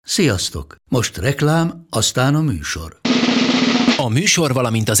Sziasztok! Most reklám, aztán a műsor. A műsor,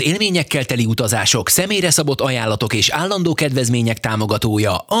 valamint az élményekkel teli utazások, személyre szabott ajánlatok és állandó kedvezmények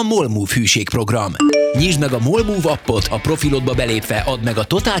támogatója a MOL Move hűségprogram. Nyisd meg a MOL Move appot, a profilodba belépve add meg a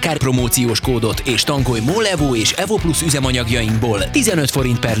Totalcar promóciós kódot és tankolj MOL Evo és Evo Plus üzemanyagjainkból 15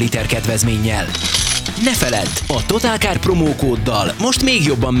 forint per liter kedvezménnyel. Ne feledd, a Totalcar promókóddal most még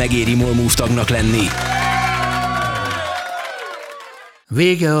jobban megéri MOL Move tagnak lenni.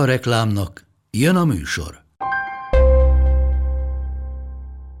 Vége a reklámnak, jön a műsor.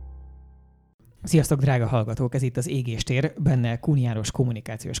 Sziasztok, drága hallgatók! Ez itt az Égéstér, benne Kun János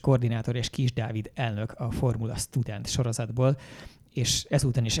kommunikációs koordinátor és Kis Dávid elnök a Formula Student sorozatból, és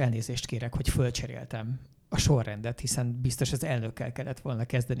ezúton is elnézést kérek, hogy fölcseréltem a sorrendet, hiszen biztos az elnökkel kellett volna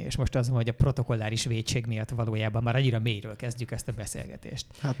kezdeni, és most az van, hogy a protokolláris vétség miatt valójában már annyira mélyről kezdjük ezt a beszélgetést.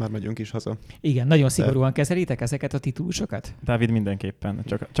 Hát már megyünk is haza. Igen, nagyon szigorúan kezelitek ezeket a titulusokat? Dávid, mindenképpen.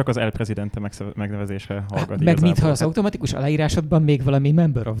 Csak az El Presidente megnevezésre hallgat. Meg mintha az automatikus aláírásodban még valami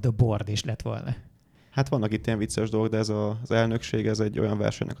Member of the Board is lett volna. Hát vannak itt ilyen vicces dolgok, de ez az elnökség, ez egy olyan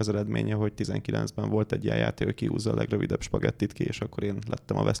versenynek az eredménye, hogy 19-ben volt egy ilyen játék, hogy kiúzza a legrövidebb spagettit ki, és akkor én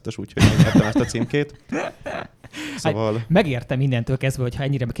lettem a vesztes, úgyhogy megnyertem ezt a címkét. Szóval... Hát megértem mindentől kezdve, hogy ha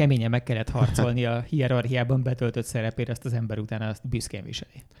ennyire keményen meg kellett harcolni a hierarchiában betöltött szerepért, ezt az ember utána azt büszkén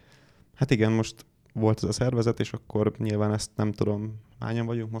viseli. Hát igen, most volt ez a szervezet, és akkor nyilván ezt nem tudom, hányan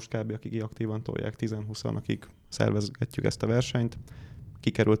vagyunk most kb. Akik aktívan tolják, 10-20-an, akik szervezgetjük ezt a versenyt.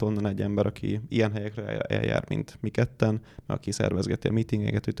 Kikerült onnan egy ember, aki ilyen helyekre eljár, mint mi ketten, aki szervezgeti a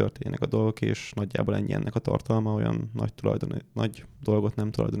meetingeket, hogy történjenek a dolgok, és nagyjából ennyi ennek a tartalma, olyan nagy dolgot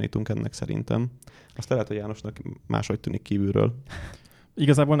nem tulajdonítunk ennek szerintem. Azt lehet, hogy Jánosnak máshogy tűnik kívülről.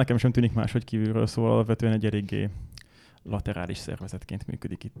 Igazából nekem sem tűnik máshogy kívülről, szóval alapvetően egy eléggé laterális szervezetként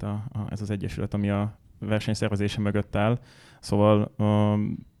működik itt ez az egyesület, ami a versenyszervezése mögött áll. Szóval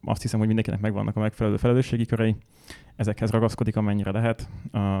azt hiszem, hogy mindenkinek megvannak a megfelelő felelősségi körei. Ezekhez ragaszkodik, amennyire lehet.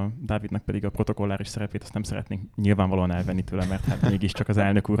 Dávidnak pedig a protokolláris szerepét azt nem szeretnénk nyilvánvalóan elvenni tőle, mert hát mégiscsak az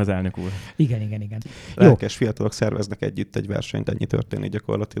elnök úr. Igen. Lelkes fiatalok szerveznek együtt egy versenyt, ennyi történik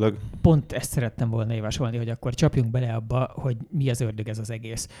gyakorlatilag. Pont ezt szerettem volna javasolni, hogy akkor csapjunk bele abba, hogy mi az ördög ez az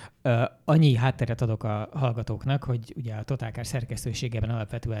egész. Annyi hátteret adok a hallgatóknak, hogy ugye a Totalcar szerkesztőségében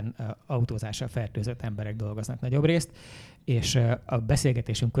alapvetően autózással fertőzött emberek dolgoznak nagyobb részt, és a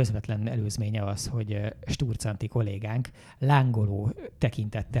beszélgetésünk közvetlen előzménye az, hogy Sturcanti kollégánk lángoló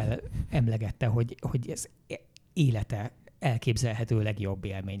tekintettel emlegette, hogy ez élete elképzelhető legjobb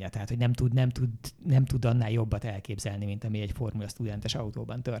élménye. Tehát, hogy nem tud annál jobbat elképzelni, mint ami egy Formula Studentes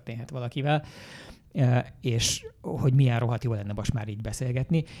autóban történhet valakivel, és hogy milyen rohadt jó lenne most már így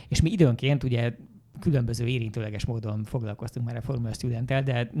beszélgetni. És mi időnként ugye különböző érintőleges módon foglalkoztunk már a Formula Studenttel,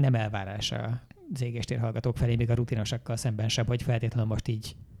 de nem elvárás az Égéstér hallgatók felé, még a rutinosakkal szemben sem, hogy feltétlenül most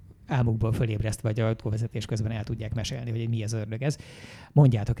így álmukból fölébreszt, vagy autóvezetés közben el tudják mesélni, hogy mi az ördög ez.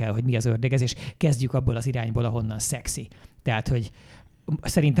 Mondjátok el, hogy mi az ördög ez, és kezdjük abból az irányból, ahonnan szexi. Tehát, hogy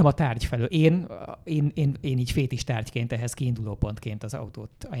szerintem a tárgy felől. Én így fétis tárgyként, ehhez kiinduló pontként az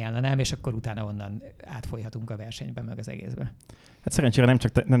autót ajánlanám, és akkor utána onnan átfolyhatunk a versenyben, meg az egészben. Hát szerencsére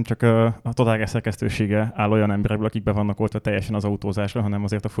nem csak a Totalcar szerkesztősége áll olyan emberekből, akik be vannak oltva teljesen az autózásra, hanem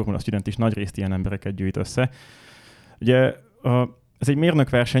azért a Formula Student is nagy részt ilyen embereket gyűjt össze. Ugye ez egy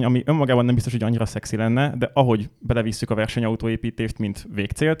mérnökverseny, ami önmagában nem biztos, hogy annyira szexi lenne, de ahogy belevisszük a versenyautóépítést, mint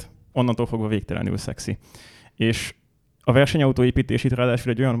végcélt, onnantól fogva végtelenül szexi. És a versenyautóépítés itt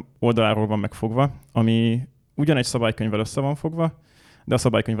ráadásul egy olyan oldaláról van megfogva, ami ugyanegy szabálykönyvvel össze van fogva, de a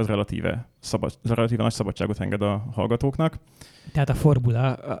szabálykönyv az relatíve nagy szabadságot enged a hallgatóknak. Tehát a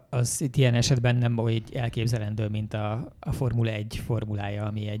formula az itt ilyen esetben nem úgy elképzelendő, mint a Formula 1 formulája,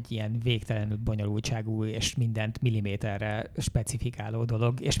 ami egy ilyen végtelenül bonyolultságú és mindent milliméterre specifikáló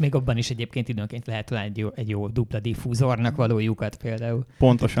dolog, és még abban is egyébként időnként lehet találni egy jó dupla diffúzornak való lyukat például.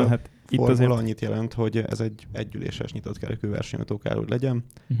 Pontosan, hát itt formula annyit jelent, hogy ez egy együléses nyitott kerekű versenyautó kell, hogy legyen.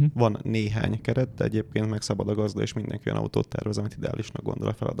 Van néhány keret, de egyébként meg szabad a gazda, és mindenki olyan autót tervez, amit ideálisnak gondol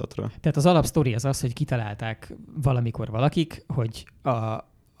a feladatra. Tehát az alapsztori az, hogy kitalálták valamikor valakik, hogy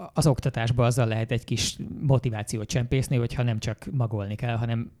az oktatásban azzal lehet egy kis motivációt csempészni, hogyha nem csak magolni kell,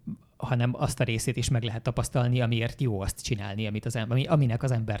 hanem azt a részét is meg lehet tapasztalni, amiért jó azt csinálni, aminek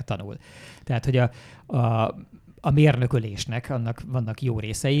az ember tanul. Tehát, hogy a mérnökölésnek annak vannak jó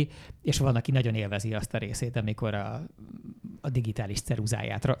részei, és van, aki nagyon élvezi azt a részét, amikor a digitális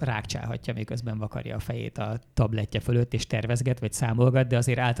ceruzáját rákcsálhatja, miközben vakarja a fejét a tabletje fölött, és tervezget, vagy számolgat, de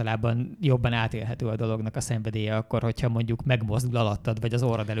azért általában jobban átélhető a dolognak a szenvedélye akkor, hogyha mondjuk megmozdul alattad, vagy az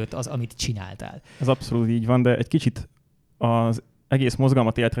orrad előtt az, amit csináltál. Ez abszolút így van, de egy kicsit egész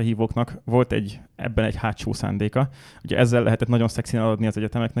mozgalmat életre hívóknak volt ebben egy hátsó szándéka. Ugye ezzel lehetett nagyon szexin adni az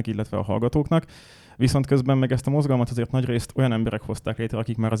egyetemeknek, illetve a hallgatóknak, viszont közben meg ezt a mozgalmat azért nagyrészt olyan emberek hozták létre,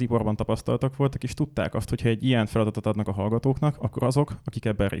 akik már az iparban tapasztaltak voltak, és tudták azt, hogy ha egy ilyen feladatot adnak a hallgatóknak, akkor azok, akik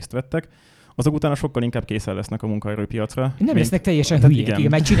ebben részt vettek, azok utána sokkal inkább készen lesznek a munkaerőpiacra. Nem lesznek teljesen hülyék, igen,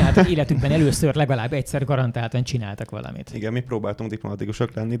 mert csináltak életükben először legalább egyszer garantáltan csináltak valamit. Igen, mi próbáltunk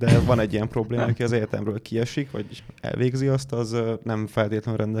diplomatikusak lenni, de van egy ilyen probléma, aki az egyetemről kiesik, vagy elvégzi azt, az nem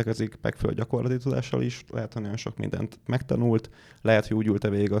feltétlenül rendelkezik megfelelő gyakorlati tudással is. Lehet, hogy nagyon sok mindent megtanult, lehet, hogy úgy ülte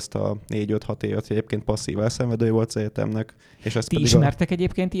végig azt a 4-5-6 évet, hogy egyébként passzív elszenvedő volt az egyetemnek. És ezt ti ismertek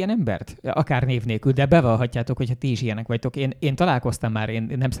egyébként ilyen embert? Akár név nélkül, de bevallhatjátok, hogyha ti is ilyenek vagytok. Én találkoztam már,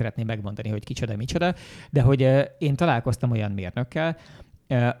 én nem szeretném megmondani, hogy kicsoda, micsoda, de hogy én találkoztam olyan mérnökkel,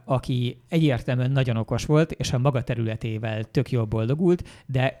 aki egyértelműen nagyon okos volt, és a maga területével tök jól boldogult,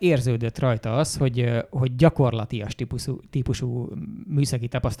 de érződött rajta az, hogy gyakorlatias típusú műszaki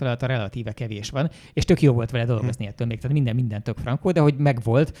tapasztalata relatíve kevés van, és tök jó volt vele dolgozni ettől még, tehát minden tök frankó, de hogy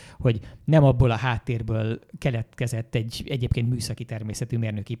megvolt, hogy nem abból a háttérből keletkezett egy egyébként műszaki természetű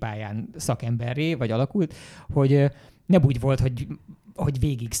mérnöki pályán szakemberré, vagy alakult, hogy nem úgy volt, hogy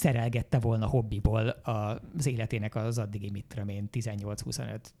végig szerelgette volna hobbiból az életének az addigi,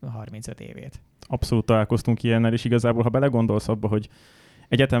 18-25-35 évét. Abszolút találkoztunk ilyennel, és igazából, ha belegondolsz abba, hogy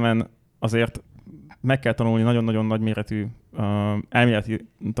egyetemen azért meg kell tanulni nagyon-nagyon nagy méretű elméleti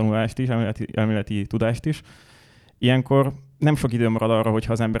tanulást is, elméleti tudást is, ilyenkor nem sok idő marad arra,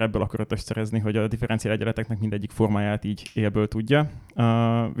 hogyha az ember ebből akar ötöst szerezni, hogy a differenciál egyenleteknek mindegyik formáját így élből tudja.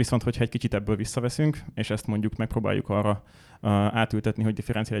 Viszont, hogyha egy kicsit ebből visszaveszünk, és ezt mondjuk megpróbáljuk arra átültetni, hogy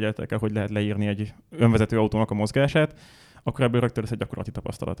differenciál egyenletekkel hogy lehet leírni egy önvezető autónak a mozgását, akkor ebből rögtön lesz egy gyakorlati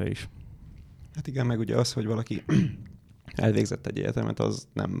tapasztalata is. Hát igen, meg ugye az, hogy valaki elvégzett egy egyetemet, az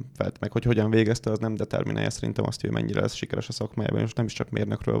nem meg hogy hogyan végezte, az nem determinálja szerintem azt, hogy mennyire lesz sikeres a szakmájában, és nem is csak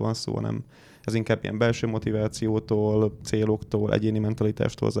mérnökről van szó, hanem ez inkább ilyen belső motivációtól, céloktól, egyéni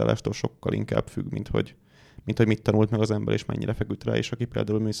mentalitástól, hozzáállástól sokkal inkább függ, mint hogy mit tanult meg az ember, és mennyire feküdt rá, és aki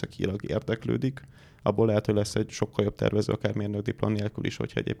például műszakilag érdeklődik, abból lehet, hogy lesz egy sokkal jobb tervező, akár mérnök diplom nélkül is,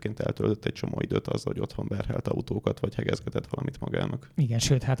 hogyha egyébként eltöltött egy csomó időt azzal, hogy otthon berhelt autókat, vagy hegezgetett valamit magának. Igen,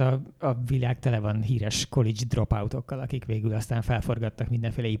 sőt, hát a világ tele van híres college dropoutokkal, akik végül aztán felforgattak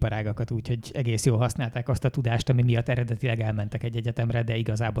mindenféle iparágakat, úgyhogy egész jól használták azt a tudást, ami miatt eredetileg elmentek egy egyetemre, de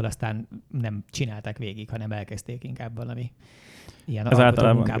igazából aztán nem csinálták végig, hanem elkezdték inkább valami ilyen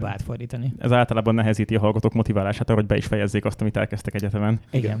alkotó munkába átfordítani. Ez általában nehezíti a hallgatók motiválását arra, hogy be is fejezzék azt, amit elkezdtek egyetemen.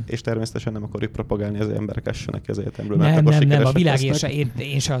 Igen. És természetesen nem akarjuk propagálni az emberek essenek az egyetemről. Nem, a világért se,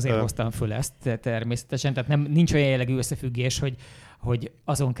 én se azért hoztam föl ezt természetesen. Tehát nincs olyan jellegű összefüggés, hogy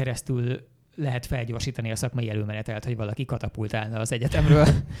azon keresztül lehet felgyorsítani a szakmai előmenetelt, hogy valaki katapultálna az egyetemről,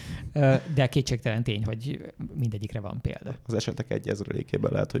 de kétségtelen tény, hogy mindegyikre van példa. Az esetek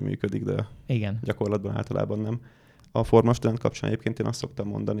 1/1000-ében lehet, hogy működik, de igen, gyakorlatban általában nem. A formastudent kapcsán egyébként én azt szoktam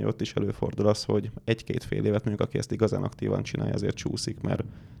mondani, ott is előfordul az, hogy 1-2 fél évet mondjuk, aki ezt igazán aktívan csinálja, azért csúszik, mert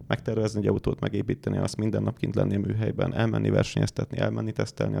megtervezni egy autót, megépíteni, azt minden nap kint lenni a műhelyben, elmenni versenyeztetni, elmenni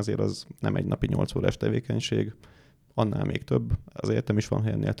tesztelni, azért az nem egy napi 8 órás tevékenység, annál még több. Az egyetem is van,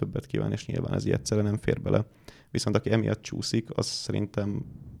 hogy ennél többet kíván, és nyilván ez így egyszerre nem fér bele. Viszont aki emiatt csúszik, az szerintem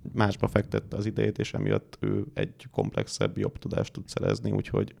másba fektette az idejét, és emiatt ő egy komplexebb, jobb tudást tud szerezni,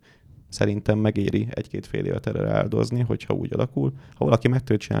 úgyhogy szerintem megéri 1-2 fél évet erre áldozni, hogyha úgy alakul. Ha valaki meg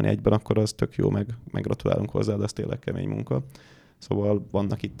tud csinálni egyben, akkor az tök jó, meg gratulálunk hozzá, de az tényleg kemény munka. Szóval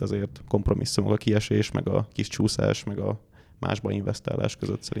vannak itt azért kompromisszumok, a kiesés, meg a kis csúszás, meg a másba investálás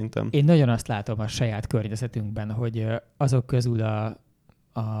között szerintem. Én nagyon azt látom a saját környezetünkben, hogy azok közül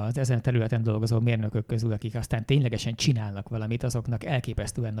az ezen a területen dolgozó mérnökök közül, akik aztán ténylegesen csinálnak valamit, azoknak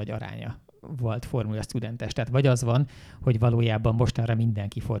elképesztően nagy aránya volt formula studentes. Tehát vagy az van, hogy valójában mostanra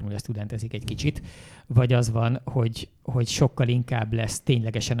mindenki formula studentezik egy kicsit, vagy az van, hogy sokkal inkább lesz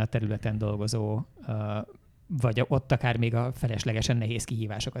ténylegesen a területen dolgozó, vagy ott akár még a feleslegesen nehéz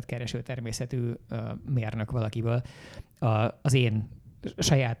kihívásokat kereső természetű mérnök valakiből. Az én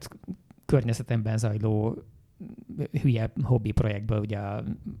saját környezetemben zajló hülye hobbi projektből, ugye a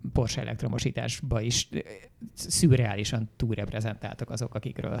Porsche elektromosításban is szürreálisan túlreprezentáltak azok,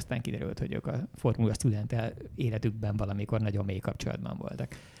 akikről aztán kiderült, hogy ők a formula studenttel életükben valamikor nagyon mély kapcsolatban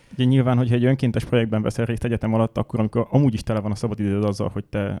voltak. Ugye nyilván, hogyha egy önkéntes projektben veszel részt egyetem alatt, akkor amikor amúgy is tele van a szabadidőd azzal, hogy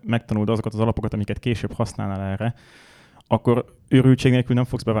te megtanuld azokat az alapokat, amiket később használnál erre, akkor őrültség nélkül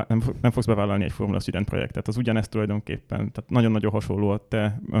nem fogsz bevállalni egy Formula Student projektet. Az ugyanezt tulajdonképpen. Tehát nagyon-nagyon hasonló a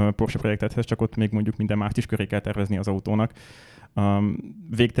te Porsche projektedhez, csak ott még mondjuk minden mást is köré kell tervezni az autónak.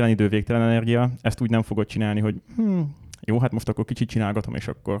 Végtelen idő, végtelen energia. Ezt úgy nem fogod csinálni, hogy jó, hát most akkor kicsit csinálgatom, és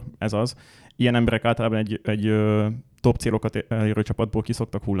akkor ez az. Ilyen emberek általában egy top célokat elérő csapatból ki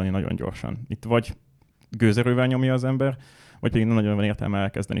szoktak hullani nagyon gyorsan. Itt vagy gőzerővel nyomja az ember, vagy pedig nem nagyon van értelme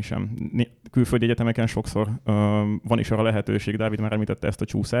elkezdeni sem. Külföldi egyetemeken sokszor van is arra lehetőség, Dávid már említette ezt a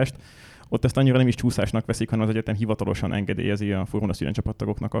csúszást. Ott ezt annyira nem is csúszásnak veszik, hanem az egyetem hivatalosan engedélyezi a Formula Student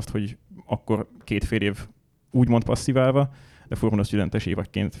csapattagoknak azt, hogy akkor 2 fél év úgymond passziválva, de Formula Studentes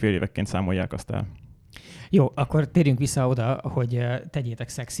fél évekként számolják azt el. Jó, akkor térjünk vissza oda, hogy tegyétek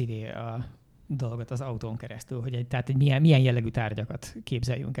szexivé a dolgot az autón keresztül, tehát milyen jellegű tárgyakat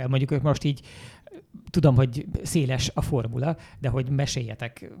képzeljünk el. Mondjuk most így tudom, hogy széles a formula, de hogy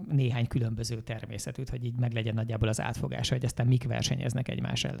meséljetek néhány különböző természetűt, hogy így meglegyen nagyjából az átfogása, hogy aztán mik versenyeznek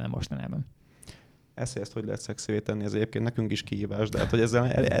egymás ellen mostanában. Ezt hogy lehet szexivé tenni, ez egyébként nekünk is kihívás, de hát, hogy ezzel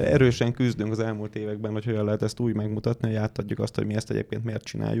erősen küzdünk az elmúlt években, hogy hogyan lehet ezt úgy megmutatni, hogy átadjuk azt, hogy mi ezt egyébként miért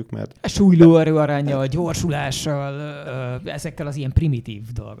csináljuk, mert... A súlylóerőaránnyal, gyorsulással, ezekkel az ilyen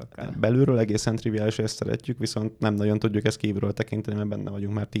primitív dolgokkal. Belülről egészen triviális, ezt szeretjük, viszont nem nagyon tudjuk ezt kívülről tekinteni, mert benne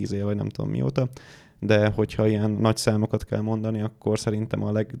vagyunk már 10 éve, vagy nem tudom mióta. De hogyha ilyen nagy számokat kell mondani, akkor szerintem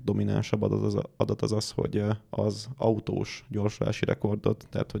a legdominánsabb adat az, hogy az autós gyorsulási rekordot,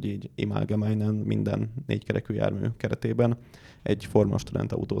 tehát hogy így Imalgemeinen minden 4-kerekű jármű keretében egy Formula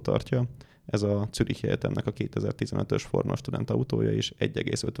Student autó tartja. Ez a Zürich Egyetemnek a 2015-ös Formula Student autója, és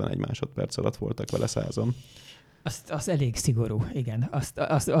 1,51 másodperc alatt voltak vele 100-an. Az elég szigorú, igen.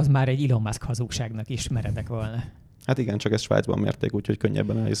 Az már egy Elon Musk hazugságnak is meredek volna. Hát igen, csak ezt Svájcban mérték, úgyhogy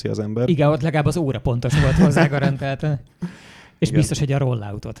könnyebben elhiszi az ember. Igen, ott legalább az óra pontos volt hozzá garantáltan. És igen. Biztos, hogy a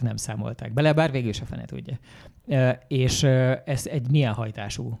rolloutot nem számolták bele, bár végül is a fene tudja. És ez egy milyen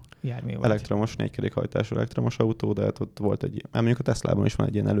hajtású jármű volt? Elektromos, 4-kerékhajtású elektromos autó, de hát ott volt mondjuk a Teslában is van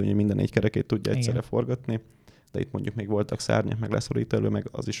egy ilyen előny, hogy minden 4 kerekét tudja egyszerre forgatni. De itt mondjuk még voltak szárnyak, meg leszorító, meg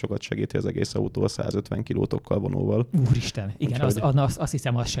az is sokat segíti az egész autó a 150 kilótokkal vonóval. Úristen, igen, azt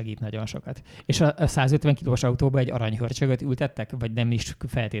hiszem, az segít nagyon sokat. És a 150 kilós autóba egy aranyhörcsögöt ültettek, vagy nem is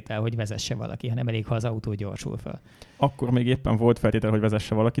feltétel, hogy vezesse valaki, hanem elég, ha az autó gyorsul fel? Akkor még éppen volt feltétel, hogy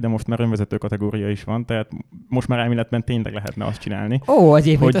vezesse valaki, de most már önvezető kategória is van, tehát most már elméletben tényleg lehetne azt csinálni. Ó,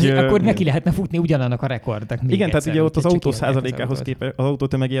 egyébként akkor neki lehetne futni ugyanannak a rekordnak. Igen, tehát ugye ott az autó százalékához képest, az autó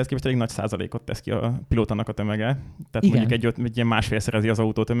tömegéhez képest elég nagy százalékot tesz ki a pilótának a tömege. Tehát igen. Mondjuk egy ilyen másfélszerezi az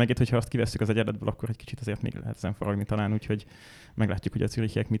autó tömegét, hogyha azt kivesszük az egyenletből, akkor egy kicsit azért még lehet ezen faragni talán, úgyhogy meglátjuk, hogy a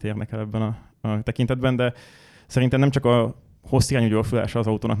zürichiek mit érnek el ebben a tekintetben, de szerintem nem csak a hosszirányú gyorsulása az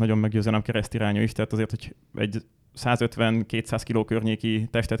autónak nagyon meggyőző, hanem keresztirányú is, tehát azért, hogy egy 150-200 kg környéki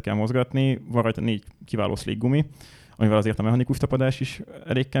testet kell mozgatni, van rajta 4 kiváló szléggumi, amivel azért a mechanikus tapadás is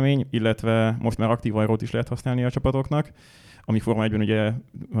elég kemény, illetve most már aktív aerót is lehet használni a csapatoknak, ami Forma 1-ben ugye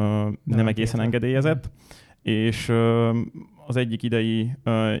nem egészen engedélyezett, és az egyik idei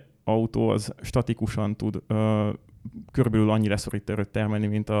autó az statikusan tud körülbelül annyi leszorító erőt termelni,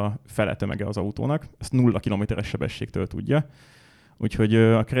 mint a fele tömege az autónak. Ezt 0 km/s sebességtől tudja. Úgyhogy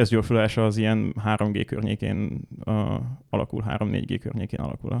a keresztgyorsulása az ilyen 3G környékén alakul, 3-4G környékén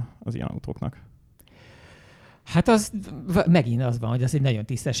alakul az ilyen autóknak. Hát az megint az van, hogy az egy nagyon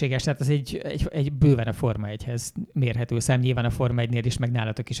tisztességes, tehát az egy bőven a Forma 1-hez mérhető szám. Nyilván a Forma 1-nél is, meg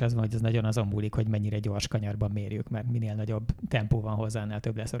nálatok is az van, hogy az nagyon azon múlik, hogy mennyire gyors kanyarban mérjük, mert minél nagyobb tempó van hozzá, annál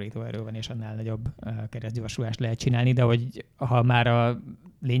több leszorító erő van, és annál nagyobb keresztgyorsulást lehet csinálni, de hogy ha már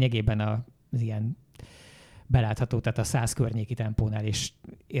lényegében az ilyen belátható, tehát a 100 környéki tempónál is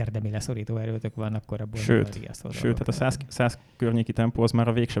érdemi leszorító erőtök van, akkor abból Sőt, tehát a 100 környéki tempó az már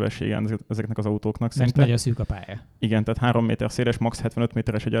a végsebességen ezeknek az autóknak. Mert nagyon szűk a pálya. Igen, tehát 3 méter széles, max. 75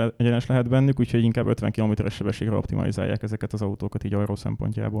 méteres egyenes lehet bennük, úgyhogy inkább 50 km/s sebességre optimalizálják ezeket az autókat így aero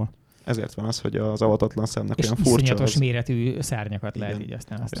szempontjából. Ezért van az, hogy az avatatlan szemnek és olyan furcsa. És iszonyatos méretű szárnyakat lehet így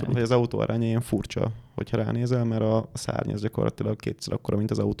aztán használni. Abszolút, hogy az autó aránya ilyen furcsa, hogyha ránézel, mert a szárny az gyakorlatilag 2-szer akkora,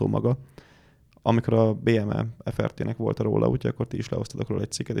 mint az autó maga. Amikor a BME FRT-nek volt a rolloutja, akkor ti is lehoztatok róla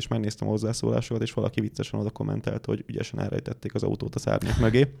egy cikket, és megnéztem a hozzászólásokat, és valaki viccesen oda kommentelt, hogy ügyesen elrejtették az autót a szárnyak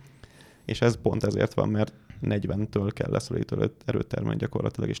mögé. És ez pont ezért van, mert 40-től kell leszorító erőt termelni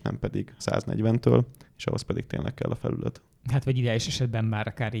gyakorlatilag, és nem pedig 140-től, és ahhoz pedig tényleg kell a felület. Hát vagy ideális esetben már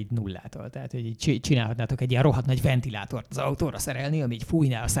akár így nullától. Tehát, hogy így csinálhatnátok egy ilyen rohadt nagy ventilátort az autóra szerelni, ami így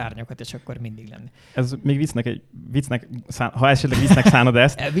fújná a szárnyakat, és akkor mindig lenne. Ez még viccnek ha esetleg viccnek szánod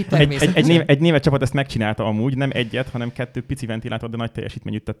ezt, egy német csapat ezt megcsinálta amúgy, nem egyet, hanem 2 pici ventilátor, de nagy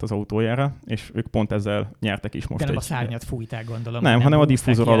teljesítményt tett az autójára, és ők pont ezzel nyertek is most. De nem a szárnyat fújták, gondolom. Nem, hanem a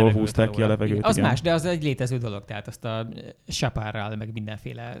diffúzor alól húzták ki a levegőt. Az igen. Más, de az egy létező dolog, tehát azt a Chapárral, meg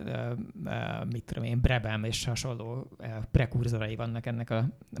mindenféle, mit tudom én, Brabham és hasonló prekurzorai vannak ennek a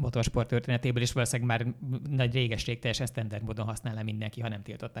motorsport történetéből, és valószínűleg már nagy réges-rég teljesen standard módon használná mindenki, ha nem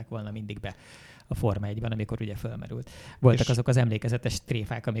tiltották volna mindig be a Forma 1-ben, amikor ugye fölmerült. Voltak azok az emlékezetes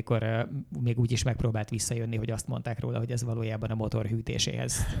tréfák, amikor még úgy is megpróbált visszajönni, hogy azt mondták róla, hogy ez valójában a motor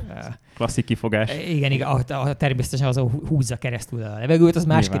hűtéséhez. Klasszik kifogás. Igen, természetesen az húzza keresztül a levegőt, az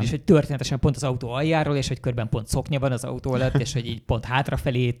más kérdés, hogy történetesen pont az autó aljáról, és hogy körben pont szoknya van az autó alatt, és hogy így pont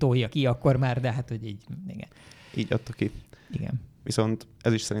hátrafelé tolja ki akkor már, de hát, hogy így, igen. Így adta ki. Igen. Viszont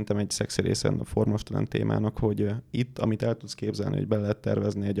ez is szerintem egy szexi része a Forma student témának, hogy itt, amit el tudsz képzelni, hogy be lehet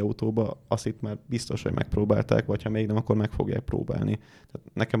tervezni egy autóba, azt itt már biztos, hogy megpróbálták, vagy ha még nem, akkor meg fogják próbálni. Tehát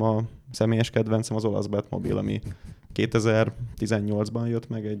nekem a személyes kedvencem az olasz Batmobil, ami 2018-ban jött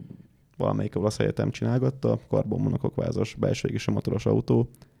meg, egy valamelyik olasz egyetem csinálgatta, karbonmonokok vázas, belső égésű motoros autó,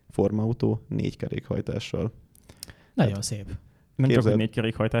 formautó, 4 kerékhajtással. Nagyon szép. Nem csak, hogy 4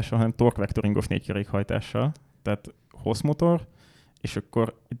 kerékhajtással, hanem torque vectoringos 4 kerékhajtással. Tehát hosszmotor, és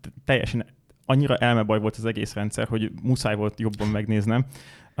akkor teljesen annyira elmebaj volt az egész rendszer, hogy muszáj volt jobban megnéznem.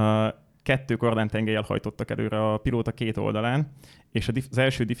 2 kardántengelyel hajtottak előre a pilóta 2 oldalán, és az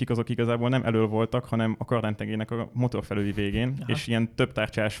első diffik azok igazából nem elől voltak, hanem a kardántengelynek a motorfelőli végén, és ilyen több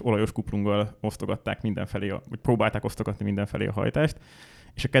tárcsás olajos kuplunggal osztogatták mindenfelé, vagy próbálták osztogatni mindenfelé a hajtást.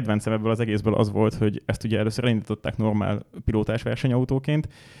 És a kedvencem ebből az egészből az volt, hogy ezt ugye először elindították normál pilótás versenyautóként,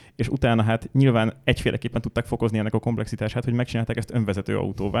 és utána hát nyilván egyféleképpen tudták fokozni ennek a komplexitását, hogy megcsinálták ezt önvezető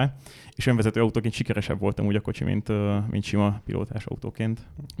autóvá, és önvezető autóként sikeresebb volt amúgy a kocsi, mint sima pilótás autóként.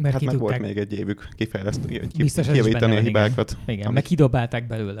 Mert hát meg volt még egy évük kijavítani a hibákat. Igen, meg kidobálták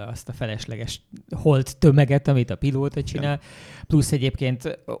belőle azt a felesleges holt tömeget, amit a pilóta csinál, plusz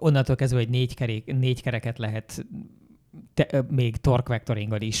egyébként onnantól kezdve, hogy 4 kereket lehet még torque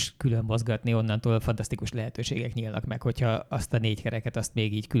vectoringgal is külön mozgatni, onnantól fantasztikus lehetőségek nyílnak meg, hogyha azt a 4 kereket azt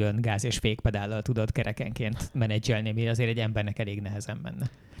még így külön gáz- és fékpedállal tudod kerekenként menedzselni, ami azért egy embernek elég nehezen menne.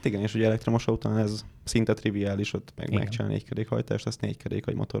 Hát igen, és ugye elektromos autón ez szinte triviális, ott megcsinálni 4 kerékhajtást, azt 4 kerék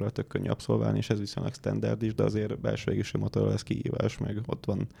vagy motorral tök könnyű abszolválni, és ez viszonylag standard is, de azért belső égésű motorral ez kihívás, meg ott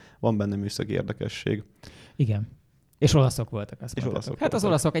van benne műszaki érdekesség. Igen. És olaszok voltak, azt mondtad. Hát az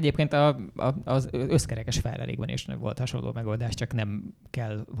olaszok egyébként az összkerekes Ferraryban is volt hasonló megoldás, csak nem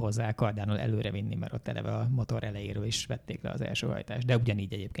kell hozzá kardánul előre vinni, mert ott eleve a motor elejéről is vették le az első hajtást, de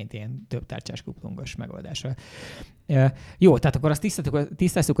ugyanígy egyébként ilyen több tárcsás kuplungos megoldásra. Jó, tehát akkor azt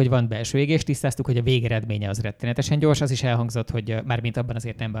tisztáztuk, hogy van belső égés, tisztáztuk, hogy a végeredménye az rettenetesen gyors, az is elhangzott, hogy mármint abban az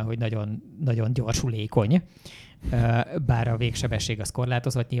értelemben, hogy nagyon, nagyon gyorsulékony, bár a végsebesség az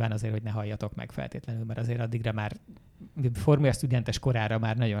korlátozott, nyilván azért, hogy ne halljatok meg feltétlenül, mert azért addigra már Formula studentes korára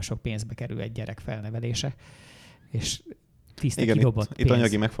már nagyon sok pénzbe kerül egy gyerek felnevelése, és tiszta kidobott pénz. Itt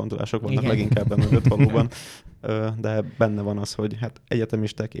anyagi megfontolások vannak leginkább benne valóban, de benne van az, hogy hát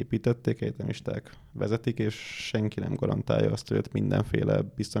egyetemisták építették, egyetemisták vezetik, és senki nem garantálja azt, hogy ott mindenféle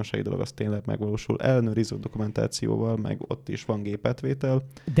biztonsági dolog az tényleg megvalósul. Ellenőriző dokumentációval, meg ott is van gépátvétel.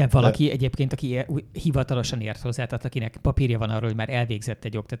 De valaki egyébként, aki hivatalosan ért hozzá, tehát akinek papírja van arról, hogy már elvégzett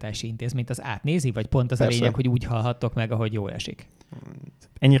egy oktatási intézményt, az átnézi, vagy pont az a lényeg, hogy úgy hallhattok meg, ahogy jól esik?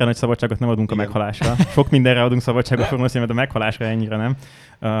 Ennyire nagy szabadságot nem adunk a meghalásra. Sok mindenre adunk szabadságot, mert a meghalásra ennyire nem.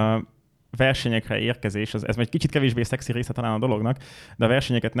 Versenyekre érkezés, ez egy kicsit kevésbé szexi része talán a dolognak, de a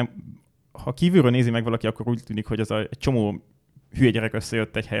versenyeket nem, ha kívülről nézi meg valaki, akkor úgy tűnik, hogy az egy csomó hülye gyerek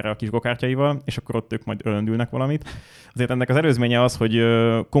összejött egy helyre a kis gokártyaival, és akkor ott ők majd ölöndülnek valamit. Azért ennek az előzménye az, hogy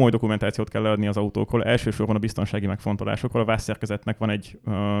komoly dokumentációt kell leadni az autókról, elsősorban a biztonsági megfontolásokról. A vászszerkezetnek van egy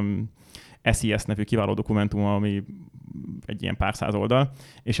SES nevű kiváló dokumentum, ami egy ilyen pár száz oldal,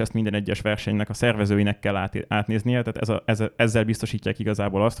 és ezt minden egyes versenynek a szervezőinek kell átnéznie, tehát ezzel biztosítják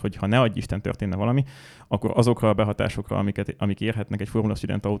igazából azt, hogy ha ne adj Isten történne valami, akkor azokra a behatásokra, amik érhetnek egy Formula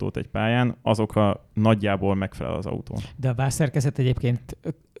Student autót egy pályán, azokra nagyjából megfelel az autó. De a vászszerkezet egyébként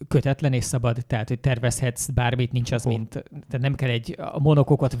kötetlen és szabad, tehát hogy tervezhetsz bármit, nincs az, tehát nem kell a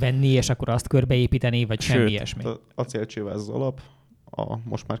monokokat venni, és akkor azt körbeépíteni, vagy semmi ilyesmi. Acélcsőváz az alap,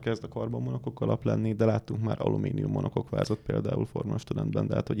 most már kezd a karbonmonokok alap lenni, de láttunk már alumínium monokok vázott például Formula Studentben,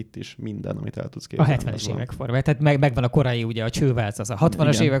 de hát, hogy itt is minden, amit el tudsz képzelni. A 70-es évek Forma, tehát megvan a korai, ugye a csőváz az a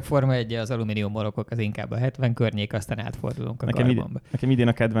 60-as évek Forma 1, az alumínium monokok az inkább a 70 környék, aztán átfordulunk a karbonba. Nekem idén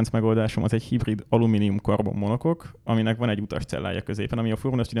a kedvenc megoldásom az egy hibrid alumínium karbon monokok, aminek van egy utascellája középen, ami a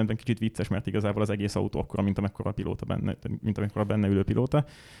Formula Studentben kicsit vicces, mert igazából az egész autó akkora, mint amikor a benne ülő pilóta,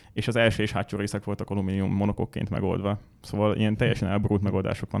 és az első és hátsó részek voltak alumínium monokokként megoldva. Szóval ilyen teljesen elborult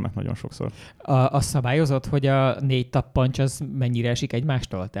megoldások vannak nagyon sokszor. Azt szabályozott, hogy a 4 tappancs az mennyire esik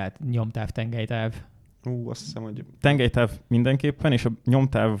egymástól? Tehát nyomtáv, tengelytáv? Azt hiszem, hogy... Tengelytáv mindenképpen, és a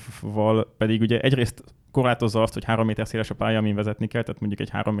nyomtávval pedig ugye egyrészt korlátozza azt, hogy 3 méter széles a pálya, amin vezetni kell, tehát mondjuk egy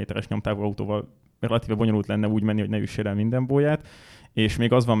 3 méteres nyomtávú autóval relatíve bonyolult lenne úgy menni, hogy ne üssél el minden bóját, és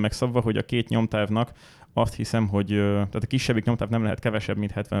még az van megszabva, hogy a két nyomtávnak azt hiszem, hogy tehát a kisebbik nyomtáv nem lehet kevesebb,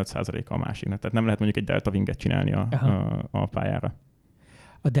 mint 75%-a a másiknak. Tehát nem lehet mondjuk egy delta winget csinálni a pályára.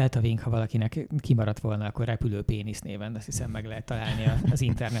 A Delta Wing, ha valakinek kimaradt volna, akkor repülő pénisz néven, azt hiszem meg lehet találni az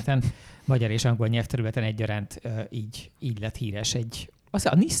interneten. Magyar és angol nyelvterületen egyaránt így lett híres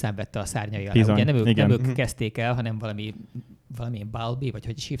a Nissan vette a szárnyai alá. Bizony, Ugye nem ők kezdték el, hanem valami Balbi, vagy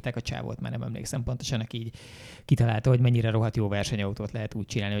hogy is hívták a csávót, már nem emlékszem pontosan, aki így kitalálta, hogy mennyire rohadt jó versenyautót lehet úgy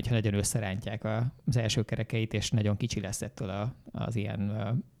csinálni, hogyha nagyon összerántják az első kerekeit, és nagyon kicsi lesz ettől az ilyen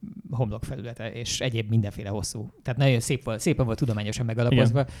homlokfelülete, és egyéb mindenféle hosszú. Tehát nagyon szépen volt tudományosan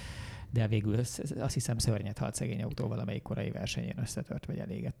megalapozva, igen. De végül azt hiszem szörnyet halt szegény autó valamelyik korai versenyén összetört, vagy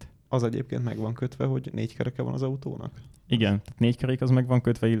elégett. Az egyébként meg van kötve, hogy 4 kereke van az autónak? Igen, 4 kerék az meg van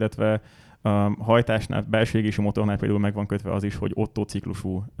kötve, illetve hajtásnál, belső égésű motornál például meg van kötve az is, hogy Otto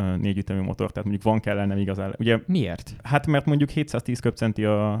ciklusú 4 ütemű motor, tehát mondjuk van kellene igazán. Ugye, miért? Hát mert mondjuk 710 köbcenti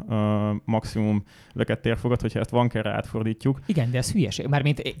a maximum lökett térfogat, hogyha ezt van kell átfordítjuk. Igen, de ez hülyeség.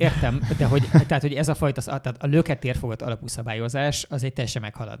 Mármint értem, de hogy ez a fajta, tehát a lökett térfogat alapú szabályozás az egy teljesen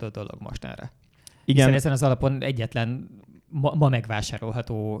meghaladott dolog mostanra. Igen. Hiszen ezen az alapon egyetlen ma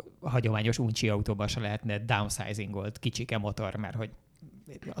megvásárolható hagyományos uncsi autóban se lehetne downsizingolt kicsike motor, mert hogy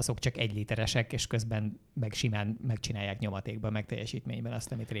azok csak 1 literesek, és közben meg simán megcsinálják nyomatékban, meg teljesítményben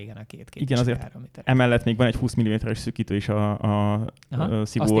azt, amit régen a 2 igen, azért 3 literes. Emellett még van egy 20 mm-es szűkítő is a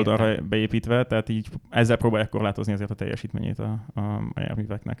szívó oldalra beépítve, tehát így ezzel próbálják korlátozni azért a teljesítményét a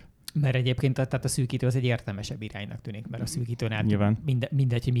járműveknek. Mert egyébként tehát a szűkítő az egy értelmesebb iránynak tűnik, mert a szűkítőnál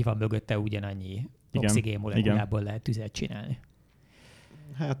mindegy, hogy mi van mögötte, ugyanannyi oxigén molekulából lehet tüzet csinálni.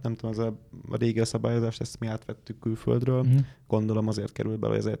 Hát nem tudom, az a régi szabályozást, ezt mi átvettük külföldről. Gondolom azért kerül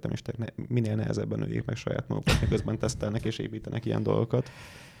bele, hogy az egyetemisták minél nehezebben nőjék meg saját magukat, miközben tesztelnek és építenek ilyen dolgokat.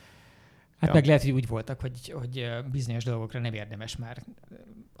 Hát meg lehet, hogy úgy voltak, hogy bizonyos dolgokra nem érdemes már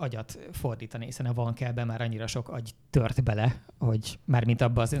agyat fordítani, hiszen a van kell be már annyira sok agy tört bele, hogy mármint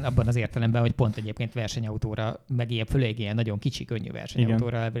abban az értelemben, hogy pont egyébként versenyautóra, meg ilyen főleg ilyen nagyon kicsi, könnyű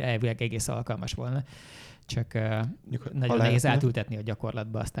versenyautóra elvileg egész alkalmas volna. Csak nagyon nehéz átültetni a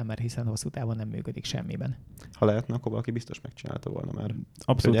gyakorlatba aztán, mert hiszen hosszú távon nem működik semmiben. Ha lehetne, akkor valaki biztos megcsinálta volna már.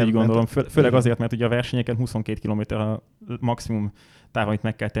 Abszolút így gondolom. Főleg azért, mert ugye a versenyeken 22 km a maximum táv, amit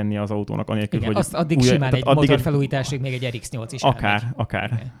meg kell tennie az autónak, anélkül, igen, hogy addig simán egy motorfelújításig még egy RX-8 is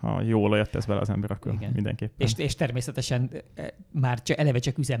akár. Igen. Ha jó olajat tesz bele az ember, akkor igen. Mindenképpen. És természetesen már eleve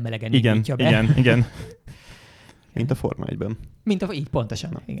csak üzemmelegen indítja be. Igen. Mint a Forma 1-ben. Így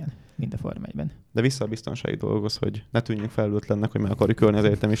pontosan, igen. Mint a Forma 1-ben. De vissza a biztonsági dolgokhoz, hogy ne tűnjünk felelőtlennek, hogy meg akarjuk ölni az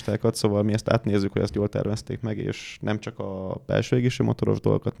egyetemistákat, szóval mi ezt átnézzük, hogy ezt jól tervezték meg, és nem csak a belső égésű motoros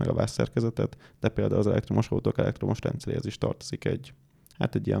dolgokat, meg a vászszerkezetet, de például az elektromos autók elektromos rendszeréhez is tartozik egy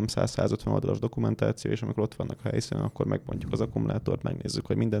ilyen 100-150 oldalas dokumentáció, és amikor ott vannak a helyszínen, akkor megbontjuk az akkumulátort, megnézzük,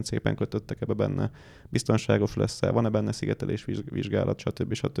 hogy minden szépen kötöttek ebbe benne, biztonságos lesz-e, van-e benne szigetelés vizsgálat,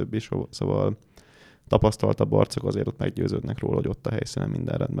 stb. Szóval tapasztaltabb arcok azért ott meggyőződnek róla, hogy ott a helyszínen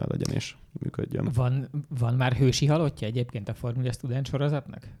minden rendben legyen és működjön. Van már hősi halottja egyébként a Formula Student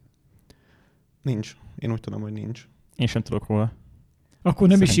sorozatnak? Nincs. Én úgy tudom, hogy nincs. Én sem tudok róla. Akkor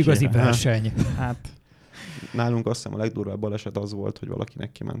nem is igazi verseny. Hát. Nálunk azt hiszem a legdurvább baleset az volt, hogy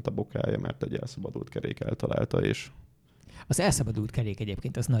valakinek kiment a bokája, mert egy elszabadult kerék eltalálta, és az elszabadult kerék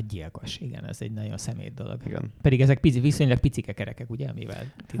egyébként az nagy gyilkos. Igen, ez egy nagyon szemét dolog. Igen. Pedig ezek viszonylag picike kerekek, ugye, amivel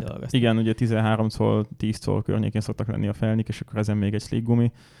ti dolgoztak? Igen, ugye 13 szól, 10 szól környékén szoktak lenni a felnik, és akkor ezen még egy slick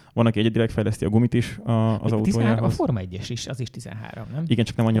gumi. Van, aki egyedileg fejleszti a gumit is az autójához. A Forma 1-es is, az is 13, nem? Igen,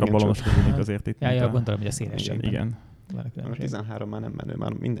 csak nem annyira balonos a gumik azért itt. Ja, gondolom, hogy a szélességben. Igen. A 13 már nem menő,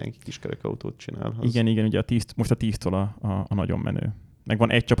 már mindenki kiskerek autót csinál. Igen, ugye most a 10-től a nagyon menő. Meg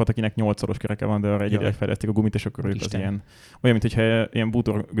van egy csapat, akinek 8-szoros kereke van, de arra egyedileg fejlesztik a gumit, és akkor ők az ilyen, olyan, mintha ilyen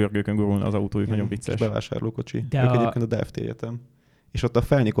bútorgörgőkön gurulna az autójuk, nagyon vicces. Bevásárlókocsi. Ők egyébként a Delft egyetem. És ott a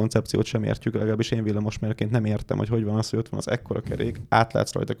felni koncepciót sem értjük, legalábbis én villamosmérként nem értem, hogy van az, hogy ott van az ekkora kerék,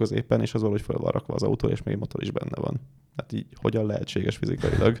 átlátsz rajta középen, és az valahogy fel van rakva az autó, és még motor is benne van. Hát így hogyan lehetséges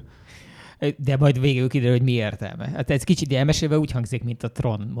fizikailag? De majd végül kiderül, hogy mi értelme. Hát ez kicsit elmesélve úgy hangzik, mint a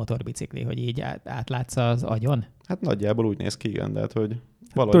Tron motorbicikli, hogy így átlátsz az agyon? Hát nagyjából úgy néz ki, igen, de hát, hogy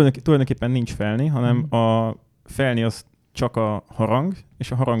valahogy... Tulajdonképpen nincs felni, hanem a felni az csak a harang,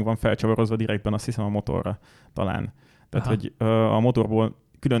 és a harang van felcsavarozva direktben, azt hiszem a motorra talán. Tehát, hogy a motorból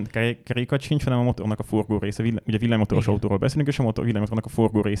külön kerékagy sincs, hanem a motornak a forgó része. Ugye villanymotoros autóról beszélünk, és a villanymotornak a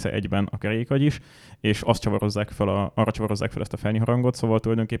forgó része egyben a kerékagy is, és azt arra csavarozzák fel ezt a felni harangot, szóval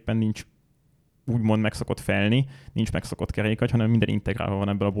tulajdonképpen nincs úgymond megszokott felni, nincs megszokott kerékagy, hanem minden integrálva van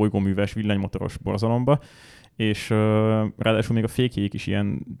ebből a bolygóműves villanymotoros borzalomba, és ráadásul még a fékjék is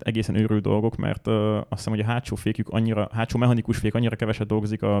ilyen egészen őrült dolgok, mert azt hiszem, hogy a hátsó mechanikus fék annyira keveset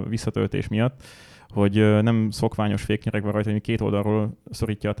dolgozik a visszatöltés miatt, hogy nem szokványos féknyereg van rajta, hogy 2 oldalról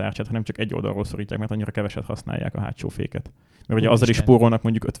szorítja a tárcsát, hanem csak egy oldalról szorítják, mert annyira keveset használják a hátsó féket. Mert ugye azzal is spórolnak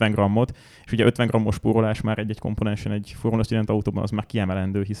mondjuk 50 grammot, és ugye 50 grammos spórolás már egy komponensen egy Formula Student autóban az már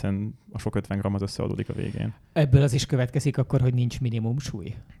kiemelendő, hiszen a sok 50 gramm az összeadódik a végén. Ebből az is következik akkor, hogy nincs minimum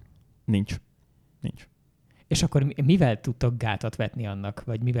súly? Nincs. És akkor mivel tudtok gátat vetni annak,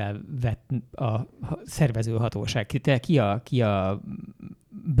 vagy mivel vet a szervező hatóság? Ki a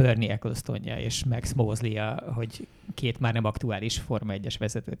Bernie Ecclestone-ja és Max Mosley-ja, hogy 2 már nem aktuális Forma 1-es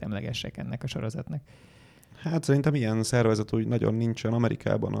vezetőt emlegessek ennek a sorozatnak? Hát szerintem ilyen szervezet úgy nagyon nincsen.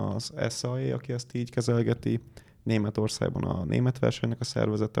 Amerikában az SAE, aki ezt így kezelgeti, Németországban a német versenynek a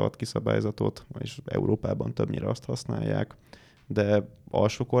szervezete ad ki szabályzatot, és Európában többnyire azt használják, de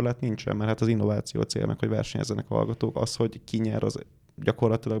alsó korlát nincsen, mert hát az innováció cél meg, hogy versenyezzenek a hallgatók. Az, hogy ki nyer, az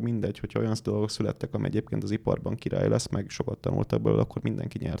gyakorlatilag mindegy, hogyha olyan dolgok születtek, ami egyébként az iparban király lesz, meg sokat tanultak belőle, akkor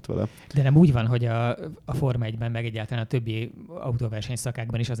mindenki nyert vele. De nem úgy van, hogy a Forma 1-ben, meg egyáltalán a többi autóverseny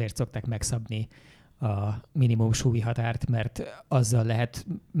szakákban is azért szokták megszabni a minimum súlyhatárt, mert azzal lehet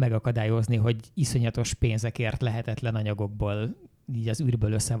megakadályozni, hogy iszonyatos pénzekért lehetetlen anyagokból, így az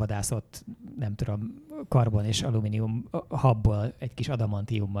űrből összevadászott, nem tudom, karbon és alumínium habból egy kis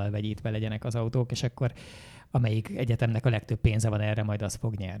adamantiummal vegyítve legyenek az autók, és akkor amelyik egyetemnek a legtöbb pénze van erre, majd az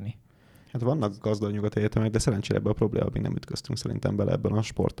fog nyerni. Hát vannak gazdag nyugati egyetemek, de szerencsére ebben a problémában még nem ütköztünk szerintem bele ebben a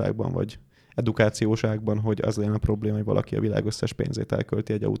sportágban, vagy edukációságban, hogy az legyen a probléma, hogy valaki a világ összes pénzét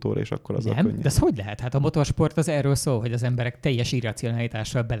elkölti egy autóra, és akkor az a könnyű. De ez hogy lehet? Hát a motorsport az erről szól, hogy az emberek teljes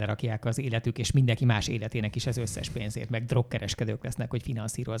irracionalitással belerakják az életük, és mindenki más életének is az összes pénzét, meg drogkereskedők lesznek, hogy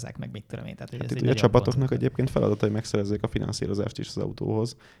finanszírozzák, meg mit tudom én. Tehát, hogy hát ez itt ugye a csapatoknak egyébként feladata, hogy megszerezzék a finanszírozást is az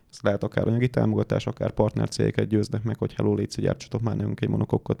autóhoz. Ez lehet akár anyagi támogatás, akár partnercégeket győznek meg, hogy hello, légy, gyártsatok már nekünk egy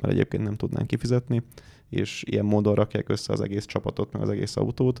monokokkot, mert egyébként nem tudnánk kifizetni, és ilyen módon rakják össze az egész csapatot, meg az egész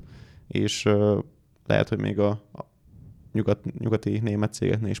autót, és lehet, hogy még a nyugati német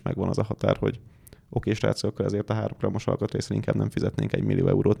cégeknél is megvan az a határ, hogy oké, srácok, akkor ezért a 3 grammos alkatrészre inkább nem fizetnénk 1 millió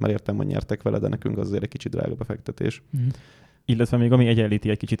eurót, mert értem, hogy nyertek vele, de nekünk az azért egy kicsit drága befektetés. Illetve még ami egyenlíti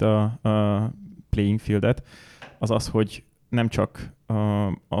egy kicsit a playing fieldet, az az, hogy nem csak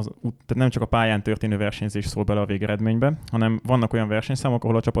a pályán történő versenyzés szól bele a végeredménybe, hanem vannak olyan versenyszámok,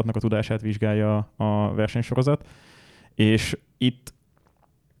 ahol a csapatnak a tudását vizsgálja a versenysorozat, és itt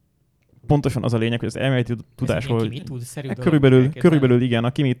pontosan az a lényeg, hogy az elméleti tudásról... Körülbelül igen,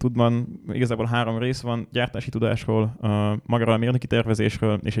 a Kimi tudban igazából 3 rész van, gyártási tudásról, magáról a mérnöki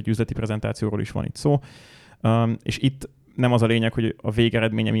tervezésről és egy üzleti prezentációról is van itt szó. És itt nem az a lényeg, hogy a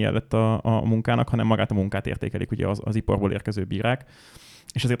végeredménye milyen lett a munkának, hanem magát a munkát értékelik ugye az iparból érkező bírák,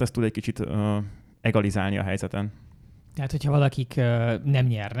 és ezért ezt tud egy kicsit egalizálni a helyzeten. Tehát, hogyha valakik nem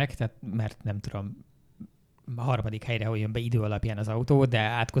nyernek, tehát mert nem tudom, a 3. helyre jön be idő alapján az autó, de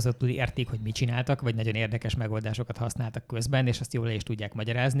átkozottul értik, hogy mit csináltak, vagy nagyon érdekes megoldásokat használtak közben, és azt jól le is tudják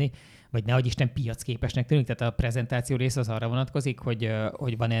magyarázni, vagy nehogy Isten piacképesnek tűnik. Tehát a prezentáció rész az arra vonatkozik,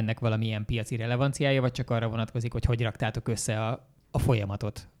 hogy van ennek valamilyen piaci relevanciája, vagy csak arra vonatkozik, hogy raktátok össze a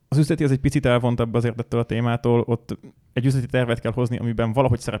folyamatot. Az üzleti az egy picit elvontabb azért ettől a témától, ott egy üzleti tervet kell hozni, amiben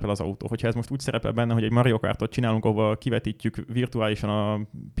valahogy szerepel az autó. Hogyha ez most úgy szerepel benne, hogy egy Mario Kartot csinálunk, ahol kivetítjük virtuálisan a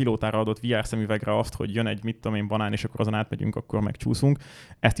pilótára adott VR szemüvegre azt, hogy jön egy mit tudom én banán, és akkor azon átmegyünk, akkor megcsúszunk.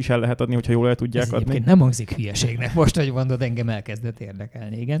 Ezt is el lehet adni, hogyha jól el tudják ez adni. Egyébként nem hangzik hülyeségnek. Most, hogy mondod, engem elkezdett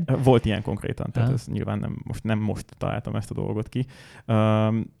érdekelni, igen. Volt ilyen konkrétan, tehát ez nyilván nem most találtam ezt a dolgot ki.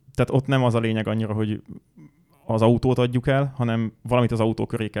 Tehát ott nem az a lényeg annyira, hogy az autót adjuk el, hanem valamit az autó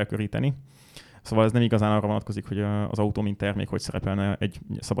köré kell köríteni. Szóval ez nem igazán arra vonatkozik, hogy az autó mint termék hogy szerepelne egy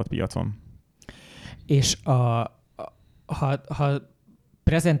szabad piacon. És ha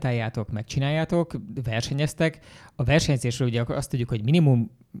prezentáljátok, megcsináljátok, versenyeztek, a versenyzésről ugye azt tudjuk, hogy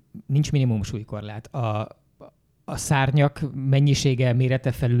nincs minimum súlykorlát. A szárnyak mennyisége,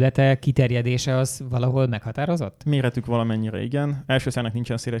 mérete, felülete, kiterjedése az valahol meghatározott? Méretük valamennyire, igen. Első szárnak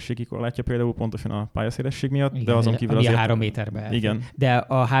nincsen szélességi korlátja például, pontosan a pályaszélesség miatt, igen, de azon kívül ami azért... a 3 méterben. Igen. De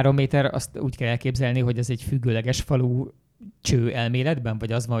a 3 méter azt úgy kell elképzelni, hogy ez egy függőleges falu cső elméletben,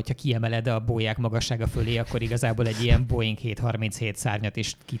 vagy az van, hogyha kiemeled a bóják magassága fölé, akkor igazából egy ilyen Boeing 737 szárnyat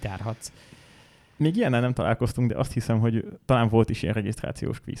is kitárhatsz. Még ilyennel nem találkoztunk, de azt hiszem, hogy talán volt is ilyen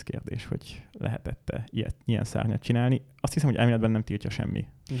regisztrációs kvízkérdés, hogy lehetett-e ilyen szárnyat csinálni. Azt hiszem, hogy elméletben nem tiltja semmi.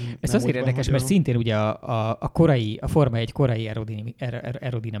 Ez azért érdekes, mert szintén ugye a Forma 1 korai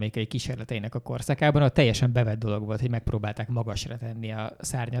aerodinamikai kísérleteinek a korszakában a teljesen bevett dolog volt, hogy megpróbálták magasra tenni a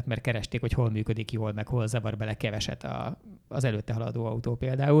szárnyat, mert keresték, hogy hol működik jól, meg hol zavar bele keveset az előtte haladó autó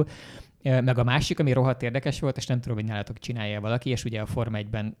például. Meg a másik, ami rohadt érdekes volt, és nem tudom, hogy nálatok csinálja valaki, és ugye a Forma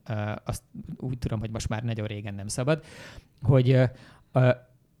 1-ben azt úgy tudom, hogy most már nagyon régen nem szabad, hogy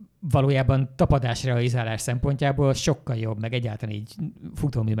valójában tapadásrealizálás szempontjából sokkal jobb, meg egyáltalán így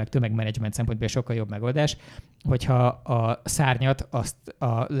futómű, meg tömegmenedzsment szempontból sokkal jobb megoldás, hogyha a szárnyat azt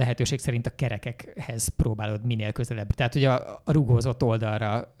a lehetőség szerint a kerekekhez próbálod minél közelebb. Tehát ugye a rugózott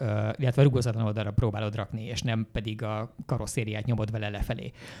oldalra, illetve a rugózatlan oldalra próbálod rakni, és nem pedig a karosszériát nyomod vele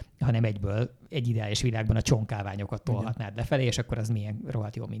lefelé, hanem egyből egy ideális világban a csonkáványokat tolhatnád lefelé, és akkor az milyen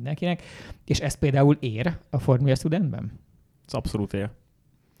rohadt jó mindenkinek. És ez például ér a Formula Studentben? Ez abszolút ér.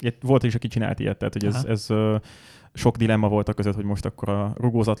 Volt is, aki csinált ilyet, tehát hogy ez sok dilemma volt a között, hogy most akkor a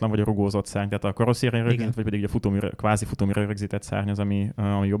rugózatlan vagy a rugózott szárny, tehát a karosszérián rögzített, vagy pedig a kvázi futóműre rögzített szárny az, ami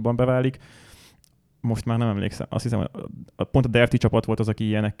jobban beválik. Most már nem emlékszem. Azt hiszem, pont a Derty csapat volt az, aki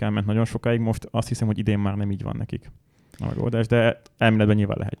ilyenekkel ment nagyon sokáig, most azt hiszem, hogy idén már nem így van nekik a megoldás, de elméletben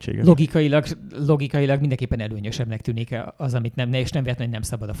nyilván lehetséges. Logikailag mindenképpen előnyösebbnek tűnik az, amit nem véletlenül nem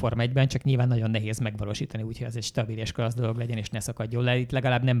szabad a Forma 1-ben, csak nyilván nagyon nehéz megvalósítani, úgyhogy ez egy stabil és klassz dolog legyen, és ne szakadjon le. Itt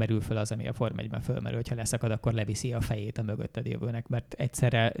legalább nem merül föl az, ami a Forma 1-ben fölmerül, hogyha leszakad, akkor leviszi a fejét a mögötted jövőnek, mert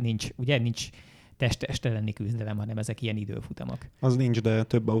egyszerre nincs test elleni küzdelem, hanem ezek ilyen időfutamok. Az nincs, de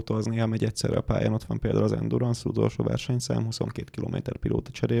több autó az néha megy egyszerre a pályán. Ott van például az Endurance utolsó versenyszám 22 km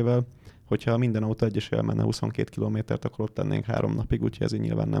pilóta cserével. Hogyha minden autó egyesével menne 22 kilométert, akkor ott lennénk 3 napig, úgyhogy ez így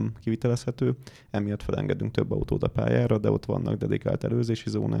nyilván nem kivitelezhető. Emiatt felengedünk több autót a pályára, de ott vannak dedikált előzési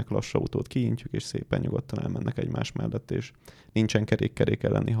zónák, lassú autót kiintjük, és szépen nyugodtan elmennek egymás mellett, és nincsen kerék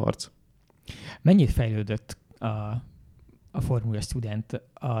elleni harc. Mennyit fejlődött a Formula Student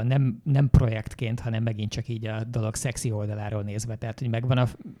nem projektként, hanem megint csak így a dolog szexi oldaláról nézve. Tehát, hogy megvan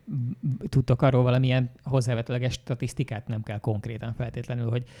tudtok arról valamilyen hozzávetőleges statisztikát, nem kell konkrétan feltétlenül,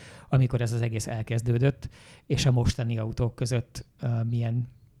 hogy amikor ez az egész elkezdődött, és a mostani autók között milyen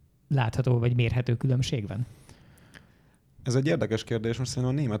látható vagy mérhető különbség van? Ez egy érdekes kérdés, most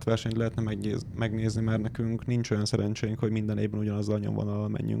szerintem a német versenyt lehetne megnézni, mert nekünk nincs olyan szerencsénk, hogy minden évben ugyanazzal a nyomvonalal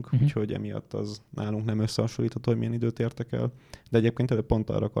menjünk, úgyhogy emiatt az nálunk nem összehasonlítható, hogy milyen időt értek el. De egyébként pont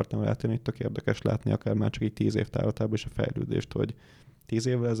arra akartam látni, hogy tök érdekes látni akár már csak így 10 év távlatában is a fejlődést, hogy 10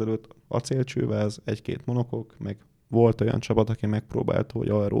 évvel ezelőtt acélcsőváz, 1-2 monokok, meg volt olyan csapat, aki megpróbálta, hogy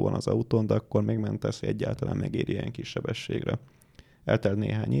aero van az autón, de akkor még mentesz, hogy egyáltalán megéri ilyen kis sebességre. Eltelt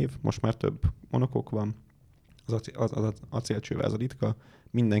néhány év, most már több monokok van, az acélcsőváz a ritka,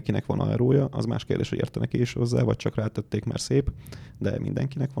 mindenkinek van aerója, az más kérdés, hogy értenek is hozzá, vagy csak rátették, mert szép, de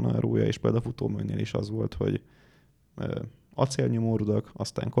mindenkinek van aerója, és például a futóműnél is az volt, hogy acélnyomórudak,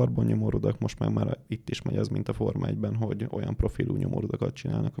 aztán karbonnyomórudak, most már itt is megy az, mint a Forma 1-ben, hogy olyan profilú nyomórudakat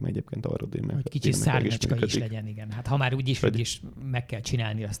csinálnak, ami egyébként aerodinamikai hogy kicsit szárnyacska is legyen, igen. Hát ha már úgyis meg kell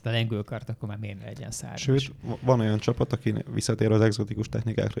csinálni azt a lengőkart, akkor már miért ne legyen szárnyas. Sőt, van olyan csapat, aki visszatér az egzotikus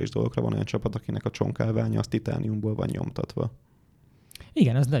technikákra és dolgokra, van olyan csapat, akinek a csonkálványa az titániumból van nyomtatva.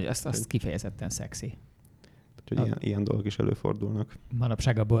 Igen, az kifejezetten szexi. Úgyhogy ilyen dolgok is előfordulnak.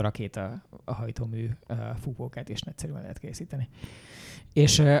 Manapság a rakéta a hajtómű fúvókát is nagyszerűen lehet készíteni.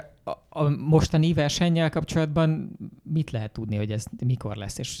 És a mostani versennyel kapcsolatban mit lehet tudni, hogy ez mikor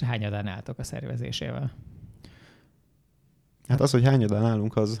lesz, és hányadán álltok a szervezésével? Hát az, hogy hányadán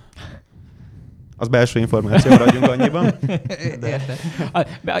állunk, az belső információ, maradjunk annyiban.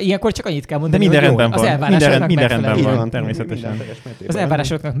 Ilyenkor csak annyit kell mondani, de minden hogy rendben az elvárásoknak minden rendben van, természetesen. Az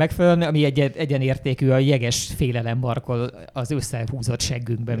elvárásoknak megfelelően, ami egyenértékű, a jeges félelem markol az összehúzott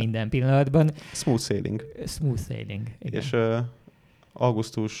seggünkbe minden pillanatban. Smooth sailing. Smooth sailing, igen. És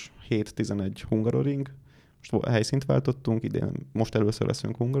augusztus 7-11 Hungaroring. Most helyszínt váltottunk, idén most először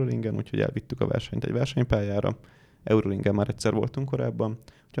leszünk Hungaroringen, úgyhogy elvittük a versenyt egy versenypályára. Euroringen már egyszer voltunk korábban,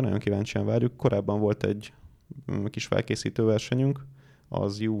 úgyhogy nagyon kíváncsian várjuk. Korábban volt egy kis felkészítő versenyünk,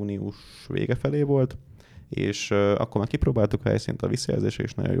 az június vége felé volt, és akkor már kipróbáltuk a helyszínt, a visszajelzések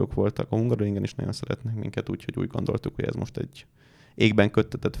is nagyon jók voltak. A Hungaroringen is nagyon szeretnek minket, úgyhogy úgy gondoltuk, hogy ez most egy égben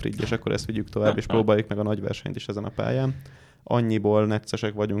köttetett frigy, és akkor ezt vigyük tovább, és próbáljuk meg a nagy versenyt is ezen a pályán. Annyiból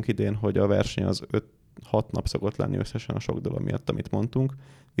neccesek vagyunk idén, hogy a verseny az 5-6 nap szokott lenni összesen a sok dolog miatt, amit mondtunk.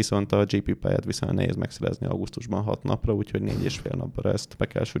 Viszont a GP pályát viszont nehéz megszerezni augusztusban 6 napra, úgyhogy 4,5 napra ezt be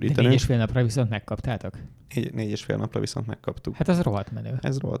kell sűrítenünk. 4,5 napra viszont megkaptátok? 4,5 napra viszont megkaptuk. Hát az rohadt menő.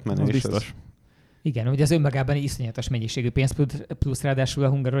 Ez rohadt menő. Az és biztos. Igen, ugye az önmagában egy iszonyatos mennyiségű pénz, plusz ráadásul a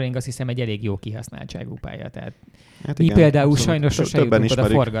Hungaroring azt hiszem egy elég jó kihasználtságú pálya. Tehát Hát mi igen, például abszolút. sajnos sose Többen jutunk oda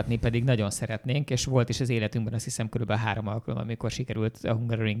ismerik. forgatni, pedig nagyon szeretnénk, és volt is az életünkben azt hiszem körülbelül 3 alkalom, amikor sikerült a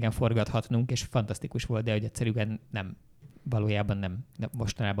Hungaroringen forgathatnunk, és fantasztikus volt, de hogy egyszerűen valójában nem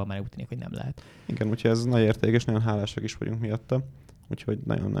mostanában már úgy tűnik, hogy nem lehet. Igen, úgyhogy ez nagy érték, és nagyon hálásak is vagyunk miatta. Úgyhogy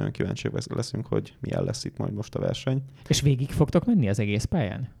nagyon-nagyon kíváncsiak leszünk, hogy milyen lesz itt majd most a verseny. És végig fogtok menni az egész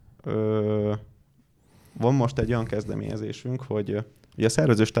pályán? Van most egy olyan kezdeményezésünk, hogy ugye a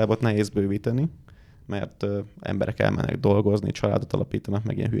szervezőstábot nehéz bővíteni, mert emberek elmennek dolgozni, családot alapítanak,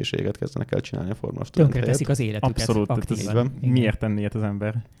 meg ilyen hülyeséget kezdenek el csinálni a Formula Student helyett. Tönkreteszik az életüket Abszolút, aktívan. miért tenni ilyet az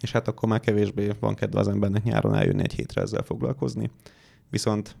ember? És hát akkor már kevésbé van kedve az embernek nyáron eljönni egy hétre ezzel foglalkozni.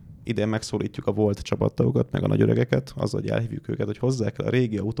 Viszont idén megszólítjuk a volt csapattagokat, meg a nagyöregeket, azzal, hogy elhívjuk őket, hogy hozzák el a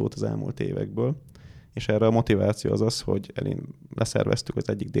régi autót az elmúlt évekből, és erre a motiváció az az, hogy leszerveztük, az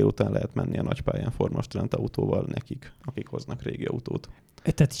egyik délután lehet menni a nagypályán Formula Student autóval nekik, akik hoznak régi autót.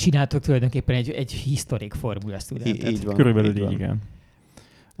 Tehát csináltok tulajdonképpen egy historic Formula Studentet. Így van. Körülbelül így van. így, igen.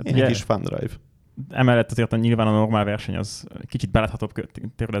 Egy kis fun drive. Emellett azért nyilván a normál verseny az kicsit beláthatóbb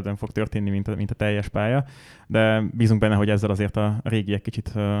területben fog történni, mint a teljes pálya, de bízunk benne, hogy ezzel azért a régiek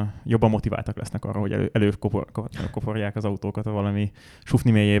kicsit jobban motiváltak lesznek arra, hogy előkoporják az autókat a valami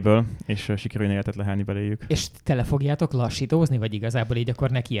sufni mélyéből, és sikerüljön életet lehelni beléjük. És tele fogjátok lassítózni, vagy igazából így akkor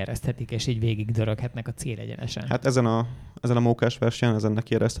nekiereszthetik, és így végig döröghetnek a célegyenesen? Hát ezen a mókás versenyen ezen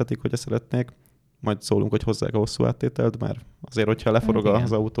nekiereszthetik, hogyha szeretnék. Majd szólunk, hogy hozzák a hosszú áttételt, mert azért, hogyha leforog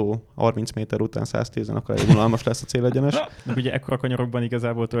az autó 30 méter után 110-en, akkor elég unalmas lesz a célegyenes. De ugye ekkora kanyarokban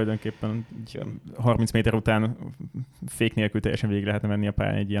igazából tulajdonképpen 30 méter után fék nélkül teljesen végig lehetne menni a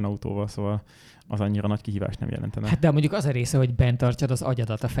pályán egy ilyen autóval, szóval az annyira nagy kihívást nem jelentene. Hát de mondjuk az a része, hogy bent tartsad az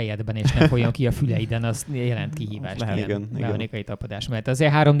agyadat a fejedben, és ne folyjon ki a füleiden, az jelent kihívást. Lehet, ilyen igen. mechanikai tapadás. Mert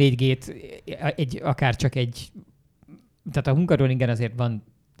azért 3-4 gét, akár csak egy... Tehát a Hungaroringen azért van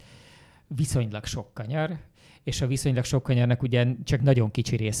viszonylag sok kanyar, és a viszonylag sok kanyarnak ugye csak nagyon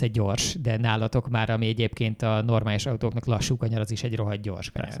kicsi része gyors, de nálatok már, ami egyébként a normális autóknak lassú kanyar, az is egy rohadt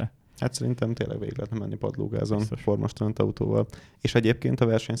gyors kanyar. Persze. Hát szerintem tényleg végig lehetne menni padlógázon Biztos. Formula Student autóval. És egyébként a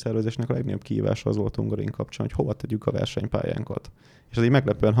versenyszervezésnek a legnagyobb kihívása az volt Hungaroring kapcsán, hogy hova tegyük a versenypályánkat. És az így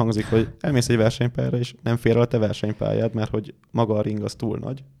meglepően hangzik, hogy elmész egy versenypályára, és nem fér el a te versenypályád, mert hogy maga a ring az túl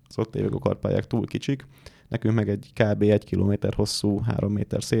nagy, az ott lévő kartpályák túl kicsik. Nekünk meg egy kb. 1 kilométer hosszú, 3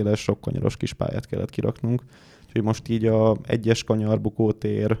 méter széles, sok kanyaros kis pályát kellett kiraknunk. Úgyhogy most így a egyes kanyar,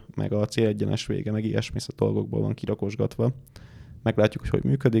 bukótér, meg a célegyenes vége, meg ilyesmi dolgokból van kirakosgatva. Meglátjuk, hogy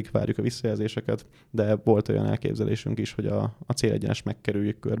működik, várjuk a visszajelzéseket, de volt olyan elképzelésünk is, hogy a célegyenes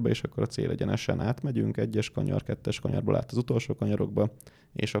megkerüljük körbe, és akkor a célegyenesen átmegyünk, egyes kanyar, kettes kanyarból át az utolsó kanyarokba,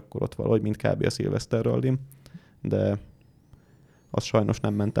 és akkor ott valahogy, mint kb. A Szilveszter rally, de az sajnos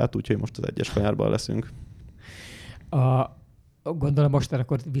nem ment át, úgyhogy most az egyes kanyarban leszünk. Gondolom most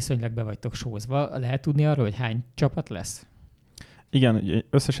akkor viszonylag be vagytok sózva. Lehet tudni arról, hogy hány csapat lesz? Igen,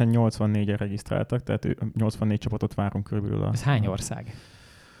 összesen 84-en regisztráltak, tehát 84 csapatot várunk körülbelül. Ez hány ország?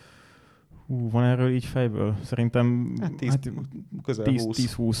 Van erről így fejből? Szerintem Közel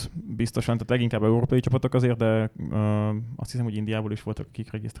 10-20 biztosan, tehát leginkább európai csapatok azért, de azt hiszem, hogy Indiából is voltak,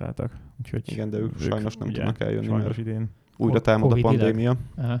 akik regisztráltak. Úgyhogy igen, de ők sajnos nem tudnak eljönni, sajnos mert idén. újra támad a pandémia.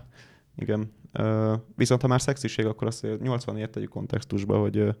 Aha. Igen. Viszont ha már szexiség, akkor azt 80-ért tegyük kontextusba,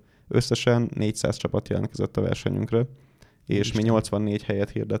 hogy összesen 400 csapat jelentkezett a versenyünkre, és mi 84 helyet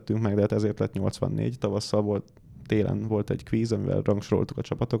hirdettünk meg, de hát ezért lett 84. Tavasszal télen volt egy kvíz, amivel rangsoroltuk a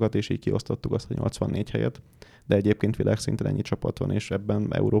csapatokat, és így kiosztottuk azt a 84 helyet. De egyébként világszinten ennyi csapat van, és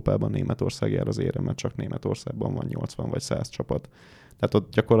ebben Európában Németország jár az ére, mert csak Németországban van 80 vagy 100 csapat. Tehát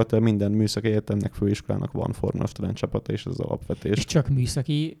ott gyakorlatilag minden műszaki egyetemnek, főiskolának van Formula Student csapata, és ez az alapvetés. És csak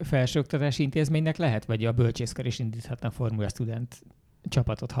műszaki felsőoktatási intézménynek lehet, vagy a bölcsészkar is indíthatna Formula Student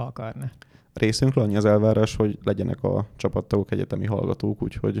csapatot, ha akarna? Részünkről annyi az elvárás, hogy legyenek a csapattagok egyetemi hallgatók,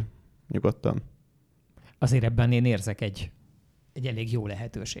 úgyhogy nyugodtan. Azért ebben én érzek egy elég jó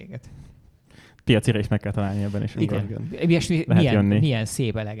lehetőséget. Piacira is meg kell találni ebben is. Igen. Milyen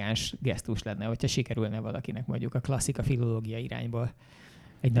szép, elegáns gesztus lenne, hogyha sikerülne valakinek mondjuk a klasszika filológia irányból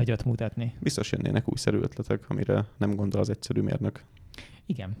egy nagyot mutatni. Biztos jönnének újszerű ötletek, amire nem gondol az egyszerű mérnök.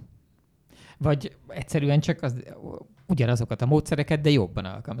 Igen. Vagy egyszerűen csak ugyanazokat a módszereket, de jobban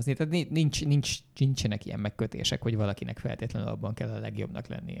alkalmazni. Tehát nincsenek ilyen megkötések, hogy valakinek feltétlenül abban kell a legjobbnak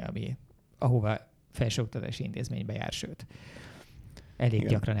lennie, ahova felsőoktatási intézménybe jár, sőt. elég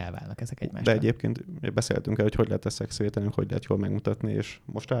Igen. gyakran elválnak ezek egymástól. De egyébként beszéltünk el, hogy lehet ezt szexuálítani, hogy lehet jól megmutatni, és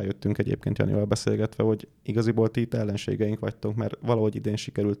most rájöttünk egyébként Janival beszélgetve, hogy igaziból ti itt ellenségeink vagytok, mert valahogy idén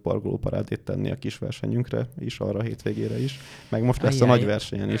sikerült parkolóparádét tenni a kis versenyünkre is, arra a hétvégére is, meg most lesz a nagy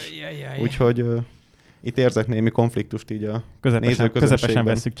versenyen is. Úgyhogy itt érzek némi konfliktust így a közepesen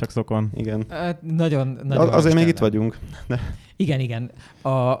vesszük csak szokon. Igen. Nagyon Azért még itt vagyunk. Igen.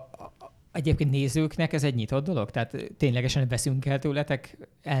 Egyébként nézőknek ez egy nyitott dolog? Tehát ténylegesen veszünk el tőletek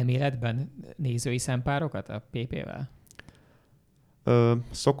elméletben nézői szempárokat a PP-vel?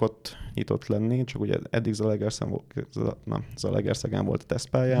 Szokott nyitott lenni, csak ugye eddig Zalaegerszegen volt a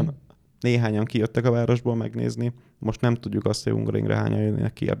tesztpályán. Néhányan kijöttek a városból megnézni. Most nem tudjuk azt, hogy Hungaroringre hányan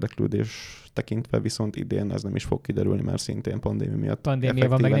jönnek ki érdeklődés tekintve, viszont idén ez nem is fog kiderülni, mert szintén pandémia miatt. Pandémia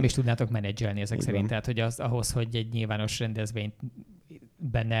van, meg nem is tudnátok menedzselni ezek így szerint. van. Tehát, hogy ahhoz, hogy egy nyilvános rendezvényt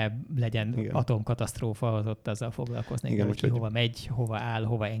benne legyen atomkatasztrófa, az ott azzal foglalkozni, hogy ki hova megy, hova áll,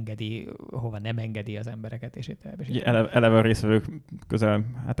 hova engedi, hova nem engedi az embereket, és itt eleve a részvevők közel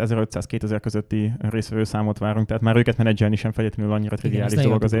 1500-2000 közötti részvevő számot várunk, tehát már őket menedzselni sem feltétlenül annyira triviális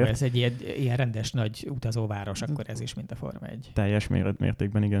dolog azért. Ez egy ilyen rendes nagy utazóváros, akkor ez is, mint a Forma 1. Teljes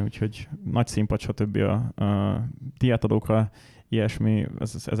mértékben, igen, úgyhogy nagy színpad, stb. A ti átadókra, ilyesmi,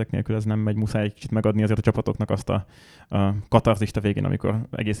 ezek nélkül ez nem megy, muszáj egy kicsit megadni azért a csapatoknak azt a katarzist a végén, amikor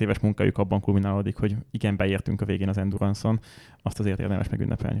egész éves munkájuk abban kulminálódik, hogy igen, beértünk a végén az Endurance-on, azt azért érdemes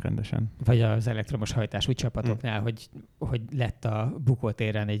megünnepelni rendesen. Vagy az elektromos hajtású csapatoknál, hogy lett a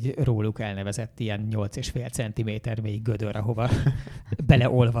bukótéren egy róluk elnevezett ilyen 8,5 cm mély gödör, ahova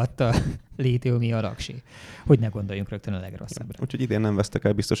beleolvadt a lítiumi araksi. Hogy ne gondoljunk rögtön a legrosszabbra. Úgyhogy idén nem vesztek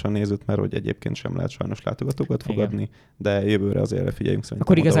el biztosan nézőt, mert hogy egyébként sem lehet sajnos látogatókat fogadni, de jövőre azért figyeljünk szerintem.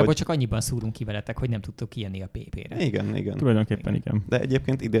 Akkor igazából csak annyiban szúrunk ki veletek, hogy nem tudtok kijönni a PP-re. Igen. Tulajdonképpen igen. De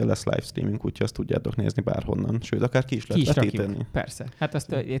egyébként idén lesz livestreaming, úgyhogy azt tudjátok nézni bárhonnan. Sőt, akár ki is lehet vetíteni. Persze. Hát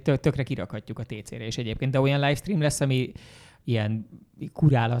azt tökre kirakhatjuk a TC-re is egyébként, de olyan livestream lesz, ami ilyen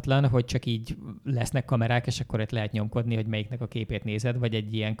kurálatlan, hogy csak így lesznek kamerák, és akkor ott lehet nyomkodni, hogy melyiknek a képét nézed, vagy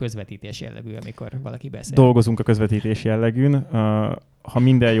egy ilyen közvetítés jellegű, amikor valaki beszél. Dolgozunk a közvetítés jellegűn. Ha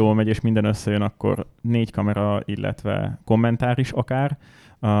minden jól megy, és minden összejön, akkor 4 kamera, illetve kommentár is akár.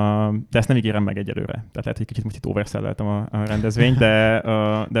 De ezt nem ígérem meg egyelőre. Tehát lehet, hogy kicsit most itt overszelleltem a rendezvényt, de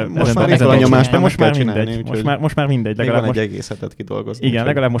most már a nyomásban most már mindegy. Most már mindegy. Legalább most egy egész hetet kidolgozni. Igen,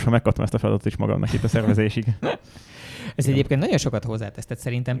 legalább most már megkaptam ezt a feladatot is magamnak itt a szervezésig. Ez egyébként nagyon sokat hozzátesztett.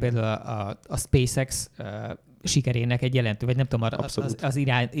 Szerintem például a SpaceX sikerének egy jelentő, vagy nem tudom, az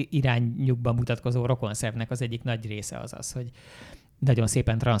irányukban mutatkozó rokonszervnek az egyik nagy része az, hogy nagyon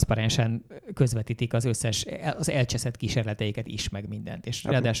szépen transzparensen közvetítik az elcseszett kísérleteiket is, meg mindent. És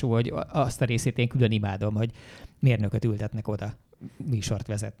ráadásul, hogy azt a részét én külön imádom, hogy mérnököt ültetnek oda műsort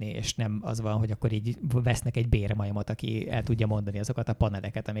vezetni, és nem az van, hogy akkor így vesznek egy bérmajmot, aki el tudja mondani azokat a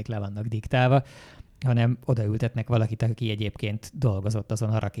paneleket, amik le vannak diktálva, hanem odaültetnek valakit, aki egyébként dolgozott azon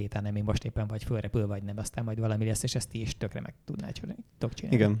a rakétán, ami most éppen vagy fölrepül, vagy nem, aztán majd valami lesz, és ezt ti is tökre meg tudnátok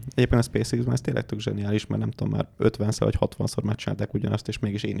csinálni. Igen. Egyébként a SpaceX-ben ez tényleg tök zseniális, mert nem tudom, már 50-szer vagy 60-szor megcsinálták ugyanazt, és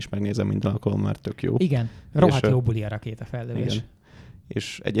mégis én is megnézem minden alkalommal, mert tök jó. Igen, rohadt jó buli a rakéta fellövés. Igen.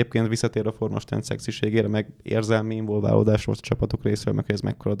 És egyébként visszatér a Forma Stand szexiségére, meg érzelmi involválódás volt a csapatok részéről, meg ez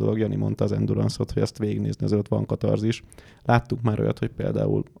mekkora dolog. Jani mondta az Endurance-ot, hogy ezt végignézni, azért ott van katarzis. Láttuk már olyat, hogy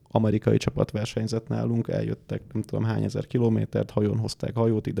például amerikai csapat versenyzett nálunk, eljöttek nem tudom hány ezer kilométert, hajón hozták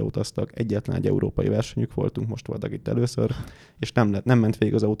hajót, ide utaztak, egyetlen egy európai versenyük voltunk, most voltak itt először, és nem ment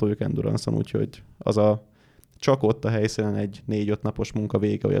végig az autójuk Endurance-on, úgyhogy az a csak ott a helyszínen egy 4-5 napos munka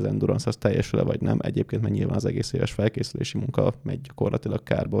vége, hogy az Endurance az teljesül-e vagy nem. Egyébként meg nyilván az egész éves felkészülési munka megy gyakorlatilag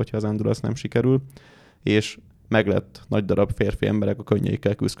kárba, hogyha az Endurance nem sikerül. És meg lett nagy darab férfi emberek a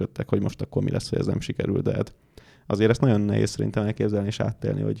könnyeikkel küzdöttek, hogy most akkor mi lesz, hogy ez nem sikerül. De hát azért ezt nagyon nehéz szerintem elképzelni és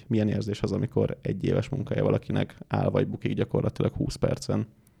áttélni, hogy milyen érzés az, amikor egy éves munkája valakinek áll vagy bukik gyakorlatilag 20 percen.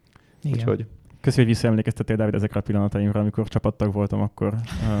 Igen. Úgyhogy köszönjük, hogy visszaemlékeztetél, Dávid, ezekre a pillanataimra, amikor csapattag voltam, akkor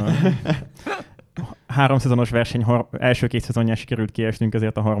 3 szezonos verseny első 2 szezonján sikerült kiesnünk,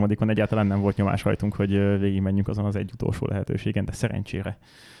 ezért a harmadikon egyáltalán nem volt nyomás rajtunk, hogy végigmenjünk azon az egy utolsó lehetőségen, de szerencsére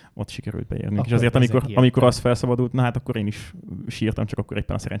ott sikerült beérnünk. Akkor és azért, amikor az felszabadult, na hát akkor én is sírtam, csak akkor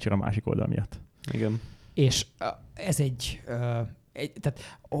éppen a szerencsére a másik oldal miatt. Igen. És ez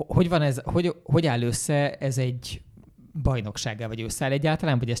tehát hogy van ez, hogy áll össze ez egy bajnoksággá, vagy összeáll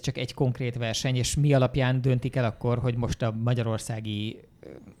egyáltalán, vagy ez csak egy konkrét verseny, és mi alapján döntik el akkor, hogy most a magyarországi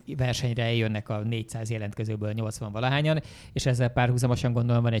versenyre eljönnek a 400 jelentkezőből 80 valahányan, és ezzel párhuzamosan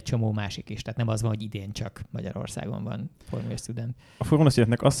gondolom van egy csomó másik is. Tehát nem az van, hogy idén csak Magyarországon van Formula Student. A Formula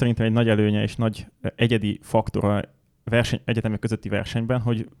Studentnek azt szerintem egy nagy előnye és nagy egyedi faktora egyetemek közötti versenyben,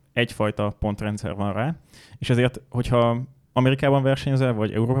 hogy egyfajta pontrendszer van rá, és ezért, hogyha Amerikában versenyzel,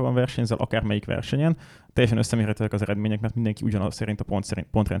 vagy Európában versenyzel, akármelyik versenyen, teljesen összemérhetőek az eredmények, mert mindenki ugyanaz szerint a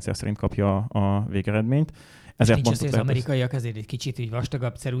pontrendszer szerint kapja a végeredményt. Ezért nincs az amerikaiak azért egy kicsit így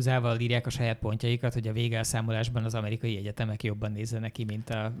vastagabb ceruzával írják a saját pontjaikat, hogy a végelszámolásban az amerikai egyetemek jobban nézzenek ki, mint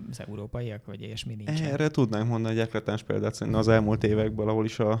az európaiak, vagy ilyesmi nincsen. Erre tudnánk mondani egy eklatens példát szerintem az elmúlt évekből, ahol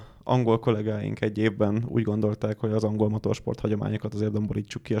is a angol kollégáink egy évben úgy gondolták, hogy az angol motorsport hagyományokat azért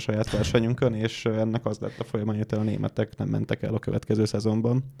domborítsuk ki a saját versenyünkön, és ennek az lett a folyamány, hogy a németek nem mentek el a következő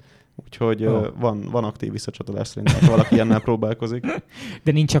szezonban. Úgyhogy van aktív visszacsatolás szerintem, ha valaki ilyennel próbálkozik.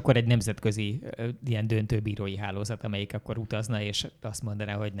 De nincs akkor egy nemzetközi ilyen döntőbírói hálózat, amelyik akkor utazna, és azt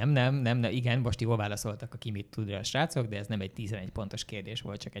mondaná, hogy nem, igen, most jól válaszoltak a ki mit tud a srácok, de ez nem egy 11 pontos kérdés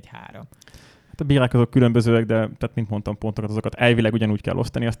volt, csak egy 3. Hát a bírák azok különbözőek, de tehát mint mondtam, pontokat azokat elvileg ugyanúgy kell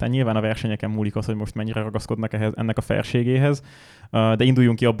osztani, aztán nyilván a versenyeken múlik az, hogy most mennyire ragaszkodnak ennek a felségéhez, de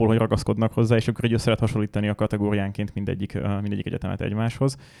induljunk ki abból, hogy ragaszkodnak hozzá, és akkor így össze lehet hasonlítani a kategóriánként mindegyik egyetemet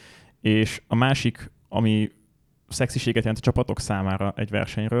egymáshoz. És a másik, ami szexiséget jelent a csapatok számára egy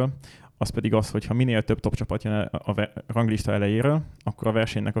versenyről, az pedig az, hogy ha minél több top csapat jön a ranglista elejéről, akkor a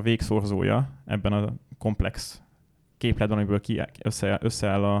versenynek a végszorzója ebben a komplex képletben, amiből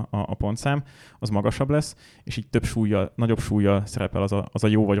összeáll a pontszám, az magasabb lesz, és így nagyobb súllyal szerepel az a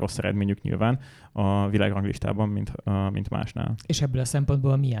jó vagy rossz eredményük nyilván a világranglistában, mint másnál. És ebből a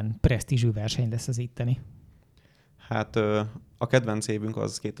szempontból milyen presztízsű verseny lesz az itteni? Hát a kedvenc évünk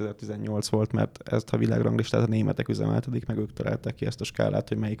az 2018 volt, mert ezt a világranglistát a németek üzemeltetik, meg ők találták ki ezt a skálát,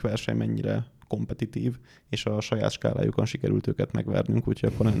 hogy melyik verseny mennyire kompetitív, és a saját skálájukon sikerült őket megvernünk,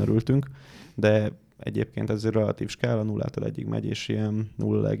 úgyhogy akkor nagyon örültünk. De egyébként ez egy relatív skála, 0-től 1-ig megy, és ilyen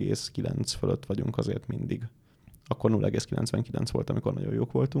 0,9 fölött vagyunk azért mindig. Akkor 0,99 volt, amikor nagyon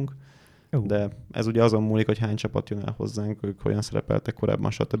jók voltunk. De ez ugye azon múlik, hogy hány csapat jön el hozzánk, ők hogyan szerepeltek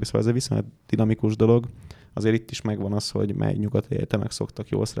korábban, stb. Szóval ez egy viszonylag dinamikus dolog. Azért itt is megvan az, hogy mely nyugati egyetemek szoktak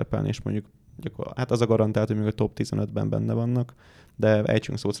jól szerepelni, és mondjuk hát az a garantált, hogy még a top 15-ben benne vannak, de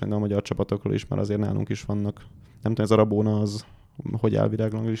ejtsünk szót szerintem a magyar csapatokról is, mert azért nálunk is vannak. Nem tudom, ez a Rabona az hogy áll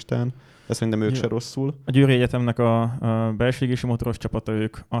világranglistán, de szerintem ők se rosszul. A Győri Egyetemnek a belségési motoros csapata,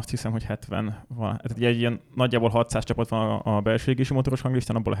 ők azt hiszem, hogy 70 van. Tehát egy ilyen nagyjából 600 csapat van a belségési motoros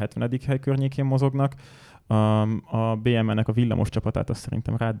ranglistán, abból a 70. hely környékén mozognak. A BMN-nek a villamos csapatát azt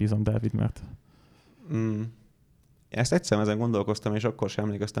szerintem rád bízom, Dávid, mert... Ezt egyszer ezen gondolkoztam, és akkor sem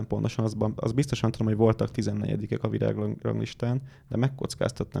emlékeztem pontosan, az biztosan tudom, hogy voltak 14-ek a világranglistán, de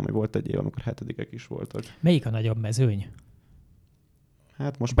megkockáztatnám, hogy volt egy év, amikor 7-ek is voltak. Melyik a nagyobb mezőny?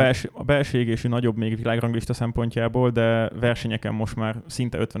 Hát most a belségési nagyobb még világranglista szempontjából, de versenyeken most már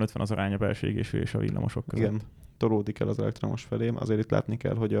szinte 50-50 az arány a belségésű és a villamosok között. Igen, tolódik el az elektromos felé. Azért itt látni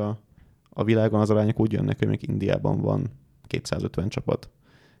kell, hogy a világon az arányok úgy jönnek, hogy még Indiában van 250 csapat,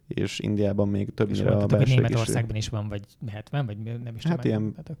 és Indiában még többnyire a belségésű. Németországban is van, vagy 70, vagy nem is tudom. Hát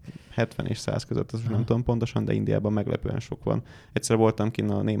ilyen 70 és 100 között, azt nem tudom pontosan, de Indiában meglepően sok van. Egyszer voltam kint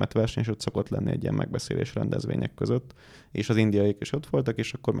a német verseny, és ott szokott lenni egy ilyen megbeszélés rendezvények között, és az indiaiak is ott voltak,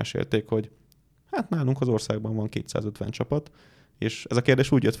 és akkor mesélték, hogy hát nálunk az országban van 250 csapat, és ez a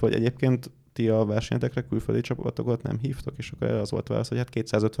kérdés úgy jött fel, hogy egyébként ti a versenyetekre külföldi csapatokat nem hívtok, és akkor az volt válasz, hogy hát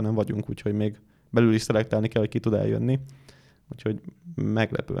 250-en vagyunk, úgyhogy még belül is szelektálni kell, hogy ki tud eljönni. Úgyhogy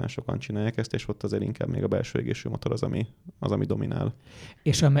meglepően sokan csinálják ezt, és ott azért inkább még a belső égésű motor az, ami dominál.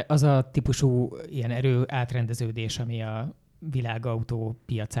 És az a típusú ilyen erő átrendeződés, ami a világautó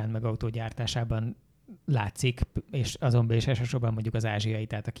piacán, meg autógyártásában látszik, és azon belül is elsősorban mondjuk az ázsiai,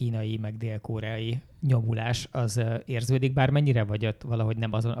 tehát a kínai, meg dél-koreai nyomulás, az érződik bármennyire, vagy ott valahogy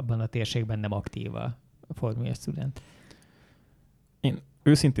nem abban a térségben nem aktív a Formula Student? Én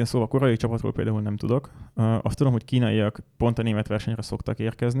őszintén szóval koreai csapatról például nem tudok. Azt tudom, hogy kínaiak pont a német versenyre szoktak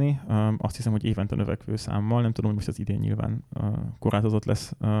érkezni. Azt hiszem, hogy évente növekvő számmal. Nem tudom, hogy most az idén nyilván korlátozott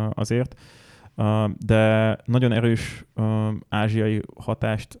lesz azért. De nagyon erős ázsiai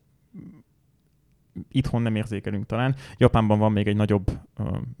hatást itthon nem érzékelünk talán. Japánban van még egy nagyobb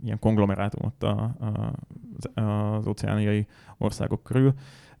ilyen konglomerátum ott az óceániai országok körül.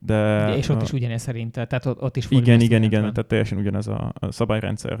 De és ott is ugyanez szerint, tehát ott is igen, tehát teljesen ugyanez a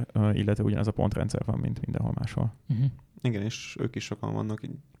szabályrendszer, illetve ugyanez a pontrendszer van, mint mindenhol máshol. Uh-huh. Igen, és ők is sokan vannak.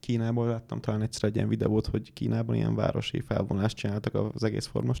 Kínából láttam talán egyszer egy ilyen videót, hogy Kínában ilyen városi felvonulást csináltak az egész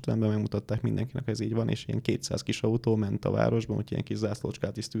Formastrendben, megmutatták mindenkinek, hogy ez így van, és ilyen 200 kis autó ment a városban, hogy ilyen kis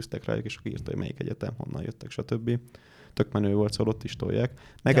zászlócskát is tűztek rájuk, és akkor írta, hogy melyik egyetem, honnan jöttek, stb. Tök menő volt, szóval ott is tolják.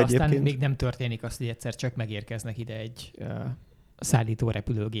 Meg de aztán még nem történik azt, hogy egyszer csak megérkeznek ide egy szállító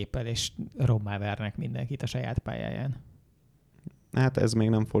repülőgéppel, és rommá vernek mindenkit a saját pályáján. Hát ez még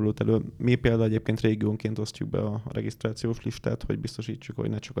nem fordult elő. Mi például egyébként régiónként osztjuk be a regisztrációs listát, hogy biztosítsuk, hogy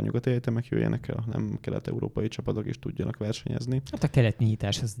ne csak a nyugati egyetemek jöjjenek el, hanem kelet-európai csapatok is tudjanak versenyezni. Hát a keleti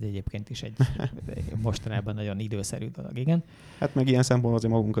nyitás az egyébként is egy mostanában nagyon időszerű dolog, igen. Hát meg ilyen szempontból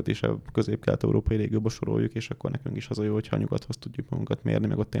azért magunkat is a közép-kelet-európai régióba soroljuk, és akkor nekünk is az a jó, hogyha a nyugathoz tudjuk magunkat mérni,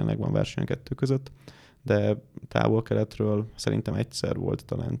 meg ott tényleg van verseny a kettő között. De távol-keletről szerintem egyszer volt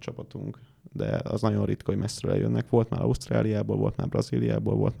talán csapatunk, de az nagyon ritka, hogy messziről eljönnek. Volt már Ausztráliából, volt már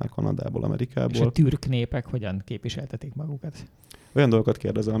Brazíliából, volt már Kanadából, Amerikából. És a türk népek hogyan képviseltetik magukat? Olyan dolgokat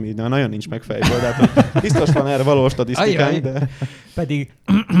kérdezel, ami nagyon nincs megfejtve, de hát biztos van erre valós statisztikánk, de... Pedig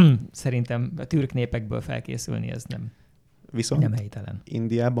szerintem a türk népekből felkészülni, ez nem helytelen.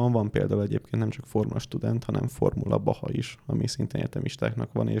 Indiában van például egyébként nem csak Formula Student, hanem Formula Baha is, ami szintén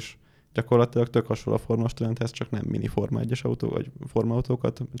egyetemistáknak van, és gyakorlatilag tök hasonló a Formula Studenthez, csak nem mini Forma 1-es autó, vagy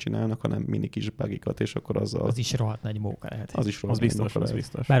formautókat csinálnak, hanem mini kis bugikat, és akkor azzal... Az is rohadt nagy móka lehet. Az is rohadt nagy móka lehet.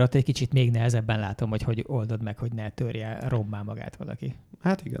 Biztos. Bár ott egy kicsit még nehezebben látom, hogy oldod meg, hogy ne törje rommá magát valaki.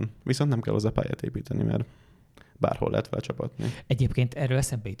 Hát igen, viszont nem kell hozzá pályát építeni, mert bárhol lehet vele csapatni. Egyébként erről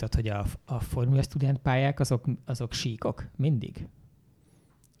eszembe jutott, hogy a Formula Student pályák azok síkok mindig?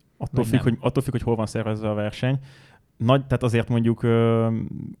 Attól függ, hogy hol van szervezve a verseny. Tehát azért mondjuk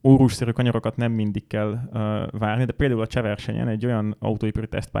órusszerű kanyarokat nem mindig kell várni, de például a cseh versenyen egy olyan autóipari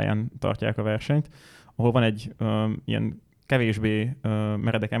tesztpályán tartják a versenyt, ahol van egy ilyen kevésbé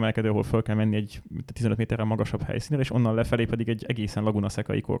meredek emelkedő, ahol föl kell menni egy 15 méterrel magasabb helyszínre, és onnan lefelé pedig egy egészen Laguna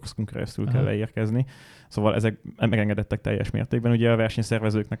Secai korkszkun keresztül kell leérkezni. Szóval ezek megengedettek teljes mértékben. Ugye a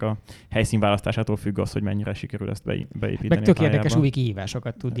versenyszervezőknek a helyszínválasztásától függ az, hogy mennyire sikerül ezt beépíteni. Meg tök érdekes új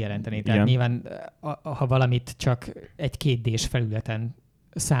kihívásokat tud jelenteni. Tehát nyilván, ha valamit csak egy 2D-s felületen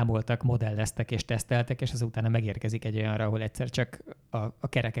számoltak, modelleztek és teszteltek, és azután megérkezik egy olyanra, ahol egyszer csak a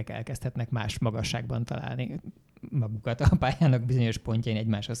kerekek elkezdhetnek más magasságban találni magukat a pályának bizonyos pontjain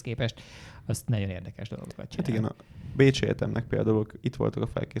egymáshoz képest, azt nagyon érdekes dolgokat csinál. Hát igen, a Bécsi Egyetemnek például itt voltak a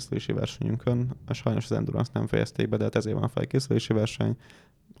felkészülési versenyünkön, sajnos az Endurance nem fejezték be, de hát ezért van a felkészülési verseny.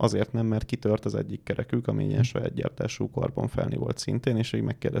 Azért nem, mert kitört az egyik kerekük, ami ilyen saját gyártású karbonfelni volt szintén, és így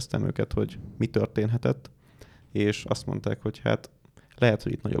megkérdeztem őket, hogy mi történhetett, és azt mondták, hogy hát lehet,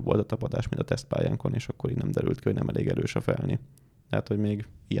 hogy itt nagyobb volt a tapadás, mint a tesztpályánkon, és akkor így nem derült ki, hogy nem elég erős a felni. Tehát, hogy még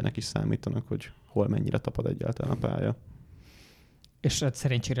ilyenek is számítanak, hogy hol mennyire tapad egyáltalán a pálya. És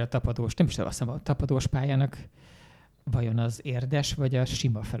szerencsére a tapadós, nem is azt hiszem, a tapadós pályának vajon az érdes, vagy a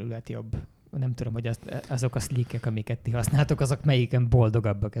sima felület jobb? Nem tudom, hogy azok a slickek, amiket ti használtok, azok melyiken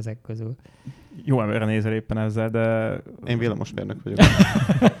boldogabbak ezek közül. Jó emberre nézel éppen ezzel, de... Én villamosmérnök vagyok.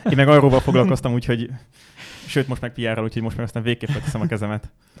 Én meg arról foglalkoztam, úgyhogy... Sőt, most meg PR-ral, úgyhogy most meg aztán végképp leteszem a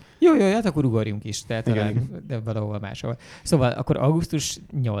kezemet. Jó, hát akkor ugorjunk is, tehát de valahol máshol. Szóval akkor augusztus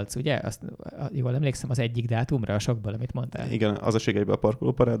 8, ugye? Azt, jól emlékszem az egyik dátumra a sokból, amit mondtál. Igen, az a Ségeiben a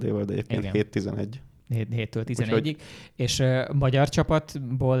parkolóparádéval, de egyébként 7-11. 7-től 11-ig. És magyar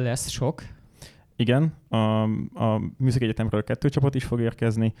csapatból lesz sok? Igen, a Műszaki Egyetemről 2 csapat is fog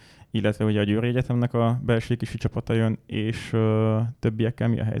érkezni, illetve ugye a Győri Egyetemnek a belső kisi csapata jön, és többiekkel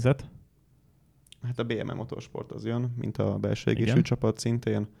mi a helyzet? Hát a BME Motorsport az jön, mint a belső égésű csapat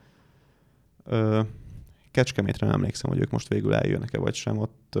szintén. Kecskemétre nem emlékszem, hogy ők most végül eljönnek-e vagy sem.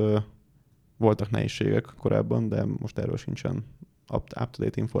 Ott voltak nehézségek korábban, de most erről sincsen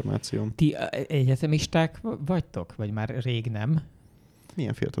up-to-date információm. Ti egyetemisták vagytok? Vagy már rég nem?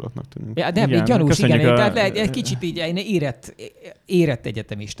 Milyen fiataloknak tűnünk. Ja, de még gyanús, igen. Tehát egy kicsit így érett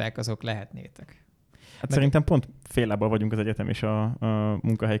egyetemisták azok lehetnétek. Hát szerintem pont fél lábbal vagyunk az egyetem és a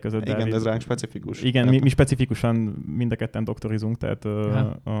munkahely között. Igen, de ez ránk specifikus. Igen, mi specifikusan mind a ketten doktorizunk, tehát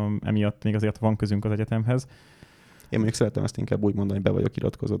emiatt még azért van közünk az egyetemhez. Én mondjuk szeretem ezt inkább úgy mondani, hogy be vagyok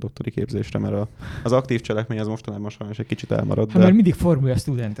iratkozva a doktori képzésre, mert az aktív cselekmény az mostanában sajnos egy kicsit elmaradt. Hát már mindig Formula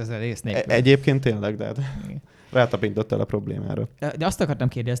Student ez a rész nélkül. Egyébként tényleg, de rátapintott el a problémára. De azt akartam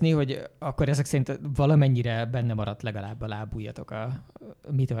kérdezni, hogy akkor ezek szerint valamennyire benne maradt legalább a lábujjatok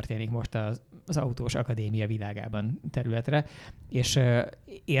mi történik most az autós akadémia világában területre, és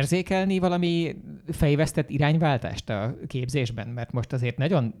érzékelni valami fejvesztett irányváltást a képzésben, mert most azért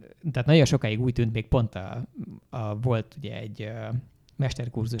nagyon sokáig úgy tűnt, még pont volt ugye egy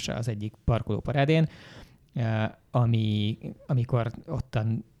mesterkurzusa az egyik parkolóparádén, amikor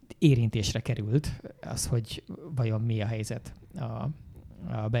ottan érintésre került az, hogy vajon mi a helyzet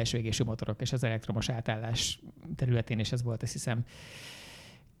a belső égésű motorok és az elektromos átállás területén, és ez volt, azt hiszem,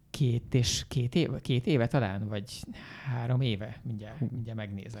 2 éve talán, vagy 3 éve, mindjárt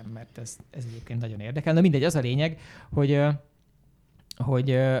megnézem, mert ez egyébként nagyon érdekel. Na mindegy, az a lényeg,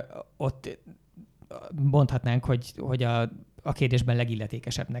 hogy ott mondhatnánk, hogy a kérdésben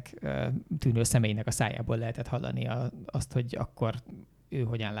legilletékesebbnek tűnő személynek a szájából lehetett hallani azt, hogy akkor ő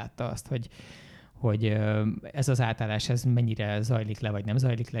hogyan látta azt, hogy ez az átállás ez mennyire zajlik le, vagy nem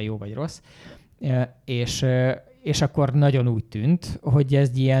zajlik le, jó vagy rossz. És akkor nagyon úgy tűnt, hogy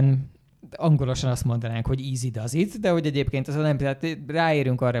ez ilyen, angolosan azt mondanánk, hogy easy does it, de hogy egyébként az nem, tehát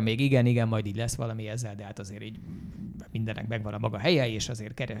ráérünk arra még, igen, majd így lesz valami ezzel, de hát azért így mindennek megvan a maga helye, és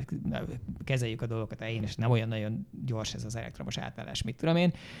azért kezeljük a dolgokat elején, és nem olyan nagyon gyors ez az elektromos átállás, mit tudom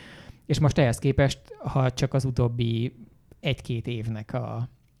én. És most ehhez képest, ha csak az utóbbi 1-2 évnek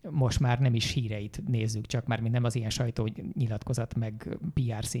most már nem is híreit nézzük, csak már nem az ilyen sajtónyilatkozat, meg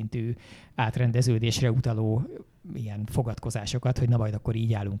PR szintű átrendeződésre utaló ilyen fogadkozásokat, hogy na majd akkor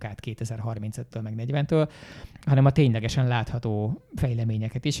így állunk át 2035-től, meg 40-től, hanem a ténylegesen látható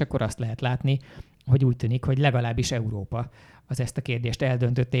fejleményeket is, akkor azt lehet látni, hogy úgy tűnik, hogy legalábbis Európa az ezt a kérdést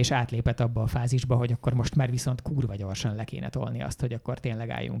eldöntötte, és átlépett abba a fázisba, hogy akkor most már viszont kurva gyorsan le kéne tolni azt, hogy akkor tényleg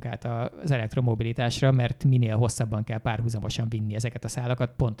álljunk át az elektromobilitásra, mert minél hosszabban kell párhuzamosan vinni ezeket a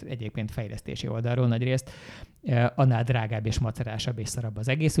szálakat, pont egyébként fejlesztési oldalról nagyrészt, annál drágább és macerásabb és szarabb az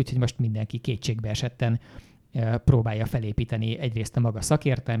egész, úgyhogy most mindenki kétségbe esetten próbálja felépíteni egyrészt a maga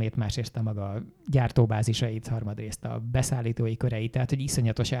szakértelmét, másrészt a maga gyártóbázisait, harmadrészt a beszállítói köreit, tehát hogy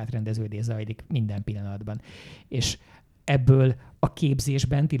iszonyatos átrendeződés zajlik minden pillanatban. És ebből a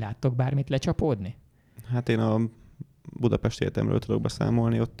képzésben ti láttok bármit lecsapódni? Hát én a Budapesti Egyetemről tudok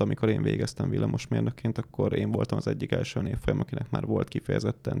beszámolni, ott amikor én végeztem villamosmérnökként, akkor én voltam az egyik első névfolyam, akinek már volt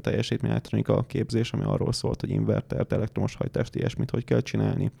kifejezetten teljesítményelektronika képzés, ami arról szólt, hogy invertert, elektromos hajtást, ilyesmit hogy kell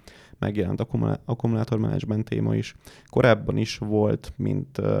csinálni. Megjelent akkumulátormenedzsment téma is. Korábban is volt,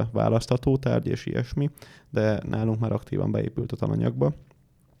 mint választható tárgy és ilyesmi, de nálunk már aktívan beépült a tananyagba.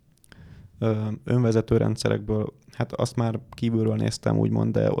 Önvezető rendszerekből, hát azt már kívülről néztem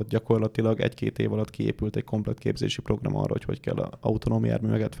úgymond, de ott gyakorlatilag 1-2 év alatt kiépült egy komplett képzési program arra, hogy kell az autonóm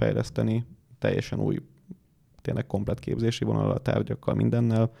járműveket fejleszteni, teljesen új, tényleg komplett képzési vonal a tárgyakkal,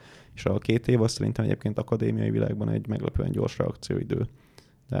 mindennel, és a 2 év az szerintem egyébként akadémiai világban egy meglepően gyors reakcióidő.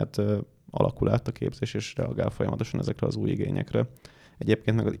 Tehát alakul át a képzés, és reagál folyamatosan ezekre az új igényekre.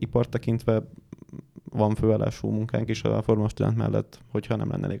 Egyébként meg az ipar tekintve van főállású munkánk is a Formula Student mellett, hogyha nem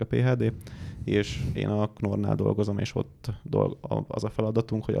lenne elég a PhD, és én a Knorr-nál dolgozom, és ott az a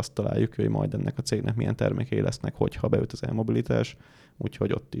feladatunk, hogy azt találjuk, hogy majd ennek a cégnek milyen termékei lesznek, hogyha beüt az elmobilitás,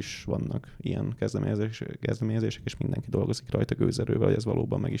 úgyhogy ott is vannak ilyen kezdeményezések, és mindenki dolgozik rajta gőzerővel, hogy ez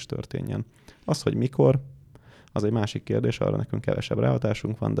valóban meg is történjen. Az, hogy mikor, az egy másik kérdés, arra nekünk kevesebb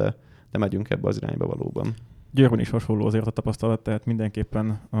ráhatásunk van, de megyünk ebbe az irányba valóban. Győrben is hasonló azért a tapasztalat, tehát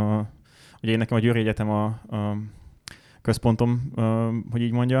mindenképpen ugye én nekem a Győri Egyetem a központom, hogy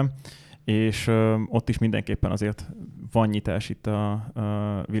így mondjam, és ott is mindenképpen azért van nyitás itt a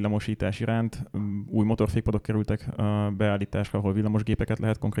villamosítás iránt. Új motorfékpadok kerültek beállításra, ahol villamosgépeket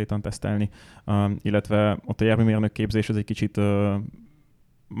lehet konkrétan tesztelni, illetve ott a járműmérnök képzés az egy kicsit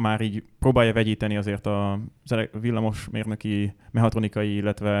már így próbálja vegyíteni azért a villamosmérnöki, mechatronikai,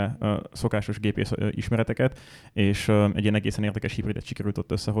 illetve szokásos gépész ismereteket, és egy ilyen egészen érdekes hibridet sikerült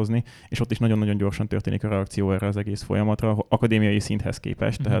ott összehozni, és ott is nagyon-nagyon gyorsan történik a reakció erre az egész folyamatra, akadémiai szinthez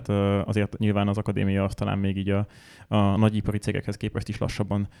képest, tehát azért nyilván az akadémia azt talán még így a nagyipari cégekhez képest is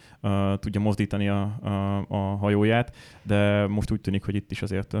lassabban tudja mozdítani a hajóját, de most úgy tűnik, hogy itt is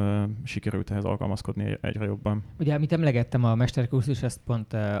azért sikerült ehhez alkalmazkodni egyre jobban. Ugye, amit emlegettem, a mesterkurzus, ezt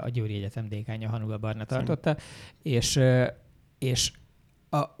pont a Győri Egyetem dékánja Hanula Barna tartotta, és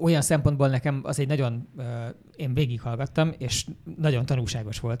olyan szempontból nekem az egy nagyon, én végighallgattam, és nagyon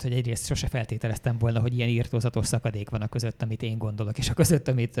tanulságos volt, hogy egyrészt sose feltételeztem volna, hogy ilyen irtózatos szakadék van a között, amit én gondolok, és a között,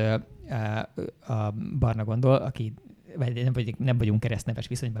 amit a Barna gondol, aki nem vagyunk keresztneves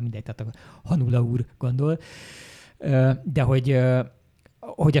viszonyban, mindegy, tehát a Hanula úr gondol, de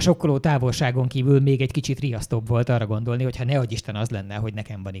hogy a sokkoló távolságon kívül még egy kicsit riasztóbb volt arra gondolni, hogy ha nehogy Isten az lenne, hogy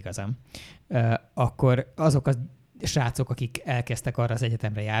nekem van igazam, akkor azok a srácok, akik elkezdtek arra az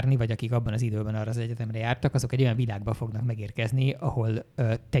egyetemre járni, vagy akik abban az időben arra az egyetemre jártak, azok egy olyan világba fognak megérkezni, ahol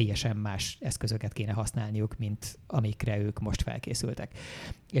teljesen más eszközöket kéne használniuk, mint amikre ők most felkészültek.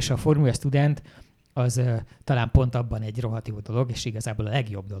 És a Formula Student az talán pont abban egy rohadt jó dolog, és igazából a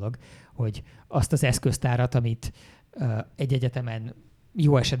legjobb dolog, hogy azt az eszköztárat, amit egy egyetemen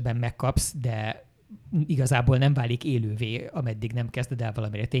jó esetben megkapsz, de igazából nem válik élővé, ameddig nem kezded el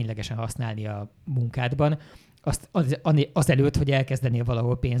valamire ténylegesen használni a munkádban, azelőtt, hogy elkezdenél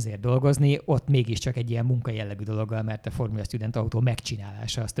valahol pénzért dolgozni, ott mégiscsak egy ilyen munkajellegű dologgal, mert a Formula Student autó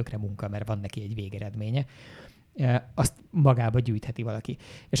megcsinálása az tökre munka, mert van neki egy végeredménye. Azt magába gyűjtheti valaki.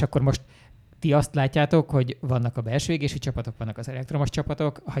 És akkor most ti azt látjátok, hogy vannak a belső égésű csapatok, vannak az elektromos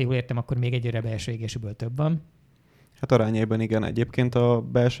csapatok. Ha jól értem, akkor még egyre belső égésűből több van. Hát arányaiban igen. Egyébként a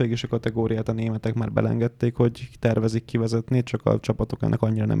belső égési kategóriát a németek már belengedték, hogy tervezik kivezetni, csak a csapatok ennek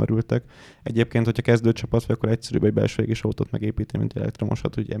annyira nem örültek. Egyébként, hogyha kezdő csapat vagy, akkor egyszerűbb egy belső égési autót megépíteni, mint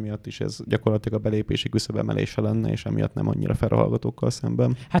elektromosat, hogy emiatt is ez gyakorlatilag a belépési küszöbemelése lenne, és emiatt nem annyira fel a hallgatókkal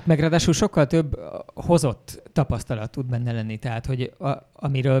szemben. Hát meg ráadásul sokkal több hozott tapasztalat tud benne lenni, tehát hogy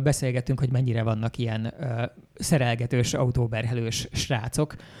amiről beszélgetünk, hogy mennyire vannak ilyen szerelgetős, autóberhelős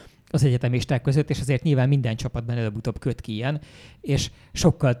srácok az egyetemisták között, és azért nyilván minden csapatban előbb-utóbb köt ki ilyen, és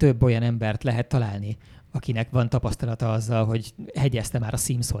sokkal több olyan embert lehet találni, akinek van tapasztalata azzal, hogy hegyezte már a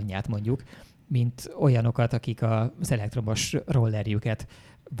Simpsonját mondjuk, mint olyanokat, akik az elektromos rollerjüket,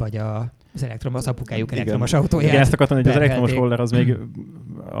 vagy az apukájuk elektromos autóját. Igen, ezt akartam, hogy az berhelték. elektromos roller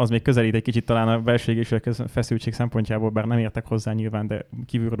az még közelít egy kicsit talán a belső égésű feszültség szempontjából, bár nem értek hozzá nyilván, de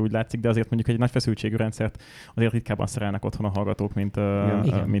kívülről úgy látszik, de azért mondjuk egy nagy feszültségű rendszert azért ritkábban szerelnek otthon a hallgatók,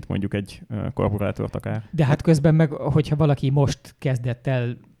 mint mondjuk egy karburátort akár. De hát közben meg, hogyha valaki most kezdett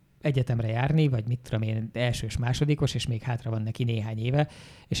el egyetemre járni, vagy mit tudom én, elsős, másodikos, és még hátra van neki néhány éve,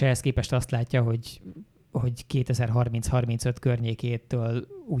 és ehhez képest azt látja, hogy 2030-35 környékétől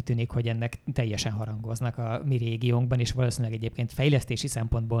úgy tűnik, hogy ennek teljesen harangoznak a mi régiónkban, és valószínűleg egyébként fejlesztési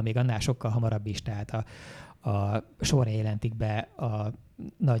szempontból még annál sokkal hamarabb is, tehát a sorra jelentik be a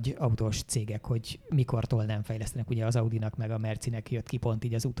nagy autós cégek, hogy mikortól nem fejlesztenek. Ugye az Audinak meg a Mercinek jött ki pont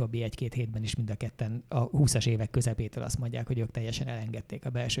így az utóbbi 1-2 hétben is mind a ketten a 20-as évek közepétől azt mondják, hogy ők teljesen elengedték a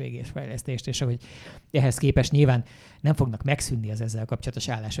belső égésfejlesztést, és hogy ehhez képest nyilván nem fognak megszűnni az ezzel kapcsolatos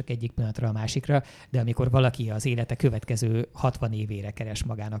állások egyik pillanatra a másikra, de amikor valaki az élete következő 60 évére keres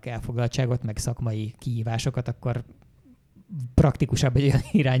magának elfoglaltságot, meg szakmai kihívásokat, akkor praktikusabb egy olyan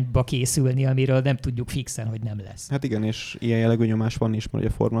irányba készülni, amiről nem tudjuk fixen, hogy nem lesz. Hát igen, és ilyen jellegű nyomás van is, mert a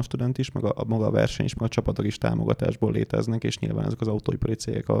Formula Student is, meg a maga a verseny is, meg a csapatok is támogatásból léteznek, és nyilván ezek az autóipari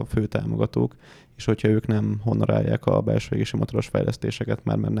cégek a fő támogatók, és hogyha ők nem honorálják a belső égési motoros fejlesztéseket,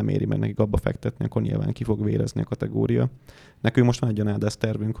 mert nem éri meg nekik abba fektetni, akkor nyilván ki fog vérezni a kategória. Nekünk most van egy olyan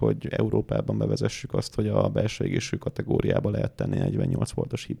tervünk, hogy Európában bevezessük azt, hogy a belső égésű kategóriába lehet tenni 48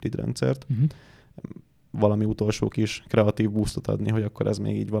 voltos hibrid rendszert. Valami utolsó kis kreatív boostot adni, hogy akkor ez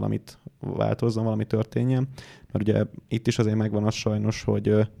még így valamit változzon, valami történjen. Mert ugye itt is azért megvan az sajnos,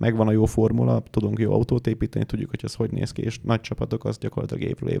 hogy megvan a jó formula, tudunk jó autót építeni, tudjuk, hogy ez hogy néz ki, és nagy csapatok azt gyakorlatilag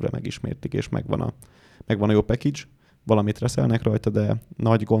évről évre megismétlik, és megvan a jó package, valamit reszelnek rajta, de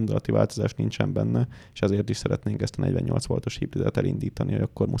nagy gondolati változás nincsen benne, és ezért is szeretnénk ezt a 48 voltos hibridet elindítani, hogy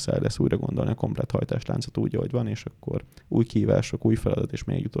akkor muszáj lesz újra gondolni a komplett hajtásláncot úgy, ahogy van, és akkor új kihívások, új feladat, és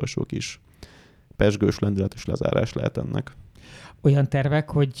még egy utolsó kis pezsgős, lendületes lezárás lehet ennek. Olyan tervek,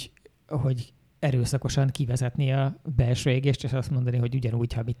 hogy erőszakosan kivezetni a belső égést, és azt mondani, hogy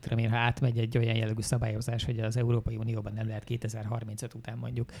ugyanúgy, ha ha átmegy egy olyan jellegű szabályozás, hogy az Európai Unióban nem lehet 2035 után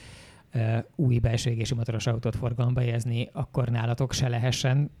mondjuk új belső égési motoros autót forgalomba helyezni, akkor nálatok se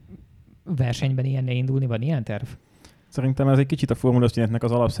lehessen versenyben ilyenné indulni? Van ilyen terv? Szerintem ez egy kicsit a Formula Studentnek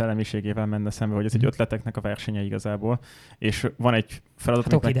az alapszellemiségével menne szembe, hogy ez egy ötleteknek a versenye igazából, és van egy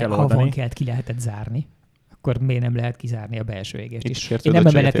feladat, amit meg kell oldani. Ha van kelt, ki lehetett zárni, akkor miért nem lehet kizárni a belső égést is? Én Én nem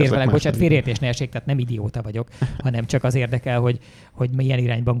emellett érvelek, bocsánat, félreértés ne essék, tehát nem idióta vagyok, hanem csak az érdekel, hogy milyen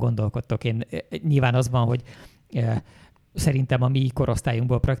irányban gondolkodtok. Én nyilván az van, hogy szerintem a mi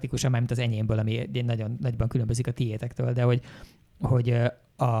korosztályunkból praktikusan, mármint az enyémből, ami nagyon nagyban különbözik a tiétektől, de hogy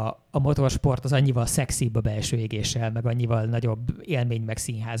a motorsport az annyival szexibb a belső égéssel, meg annyival nagyobb élmény, meg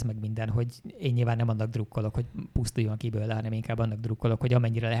színház, meg minden, hogy én nyilván nem annak drukkolok, hogy pusztuljon ki belőle, hanem inkább annak drukkolok, hogy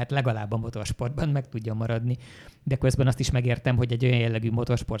amennyire lehet legalább a motorsportban meg tudjon maradni. De közben azt is megértem, hogy egy olyan jellegű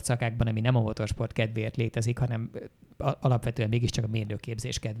motorsport szakákban, ami nem a motorsport kedvéért létezik, hanem alapvetően mégiscsak a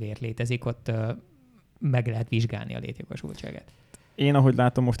mérnökképzés kedvéért létezik, ott meg lehet vizsgálni a létjogosultságát. Én, ahogy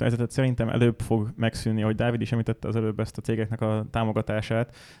látom most a helyzetet, szerintem előbb fog megszűnni, ahogy Dávid is említette az előbb ezt a cégeknek a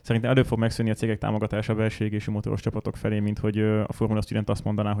támogatását. Szerintem előbb fog megszűnni a cégek támogatása a belső égésű motoros csapatok felé, mint hogy a Formula Student azt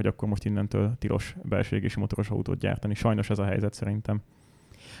mondaná, hogy akkor most innentől tilos belső égésű motoros autót gyártani. Sajnos ez a helyzet szerintem.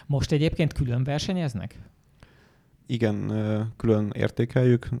 Most egyébként külön versenyeznek? Igen, külön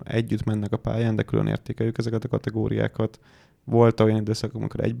értékeljük, együtt mennek a pályán, de külön értékeljük ezeket a kategóriákat. Volt olyan időszak,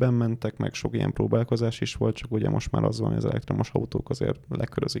 amikor egyben mentek, meg sok ilyen próbálkozás is volt, csak ugye most már az van, hogy az elektromos autók azért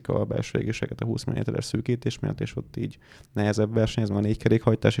lekörözik a belső égéseket a 20 mm-es szűkítés miatt, és ott így nehezebb verseny, ez már 4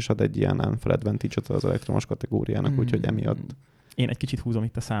 kerékhajtás, és ad egy ilyen unfair advantage-ot az elektromos kategóriának, úgyhogy emiatt. Én egy kicsit húzom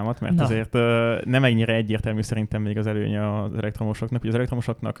itt a számat, mert azért nem ennyire egyértelmű szerintem még az előnye az elektromosoknak. Ugye az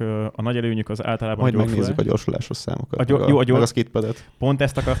elektromosoknak a nagy előnyük az általában majd megnézzük a gyorsulásos számokat, meg a skidpadet. Pont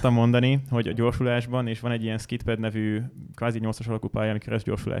ezt akartam mondani, hogy a gyorsulásban, és van egy ilyen skidpad nevű kvázi 8-as alakú pálya, ami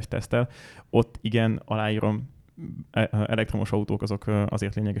keresztgyorsulást tesztel, ott igen, aláírom, elektromos autók azok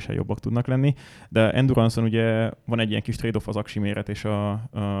azért lényegesen jobbak tudnak lenni, de Endurance-on ugye van egy ilyen kis trade-off az aksi méret és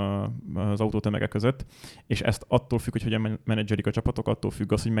az autótömege között, és ezt attól függ, hogy hogyan menedzselik a csapatok, attól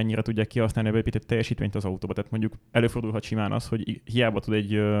függ az, hogy mennyire tudják kihasználni a beépített teljesítményt az autóba. Tehát mondjuk előfordulhat simán az, hogy hiába tud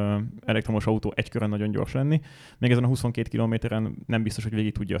egy elektromos autó egy körön nagyon gyors lenni, még ezen a 22 kilométeren nem biztos, hogy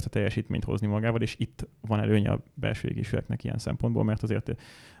végig tudja azt a teljesítményt hozni magával, és itt van előnye a belső égésűeknek ilyen szempontból, mert azért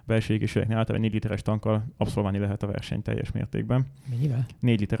belső égésűeknél általában 4 literes tankkal abszolválni lehet a versenyt teljes mértékben. Mennyivel?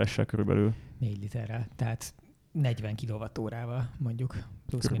 4 literessel körülbelül. 4 literrel, tehát 40 kWh-órával mondjuk,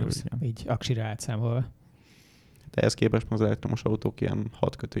 plusz-minusz, így aksira átszámolva. De ehhez képest az elektromos autók ilyen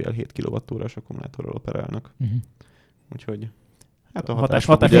 6-7 kWh-s akkumulátorral operálnak. Úgyhogy hát a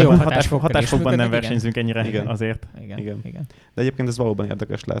hatásfokban nem versenyzünk ennyire igen. azért. Igen. De egyébként ez valóban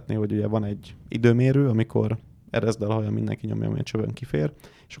érdekes látni, hogy ugye van egy időmérő, amikor erezdel a haja mindenki nyomja, amilyen csövön kifér,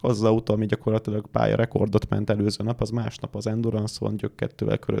 és az autó, ami gyakorlatilag pályarekordot ment előző nap, az másnap az Endurance-on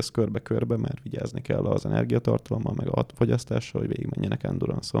gyökkettővel köröz körbe-körbe, mert vigyázni kell az energiatartalommal, meg a fogyasztással, hogy végigmenjenek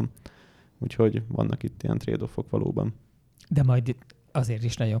Endurance-on. Úgyhogy vannak itt ilyen trade-offok valóban. De majd azért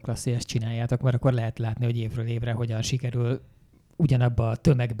is nagyon klassz, hogy ezt csináljátok, mert akkor lehet látni, hogy évről évre hogyan sikerül ugyanabba a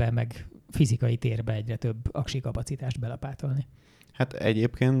tömegbe, meg fizikai térbe egyre több aksi kapacitást belapátolni. Hát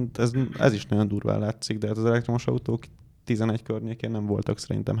egyébként ez is nagyon durván látszik, de hát az elektromos autók 11 környékén nem voltak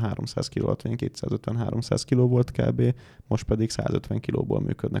szerintem 300 kg, 250-300 kg volt kb. Most pedig 150 kilóból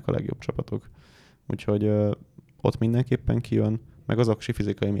működnek a legjobb csapatok. Úgyhogy ott mindenképpen kijön, meg az aksi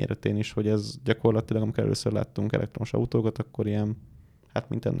fizikai méretén is, hogy ez gyakorlatilag, amikor először láttunk elektromos autókat, akkor ilyen, hát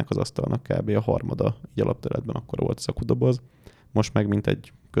mint ennek az asztalnak kb. A harmada, így alapterületben akkor volt a szakudoboz. Most meg mint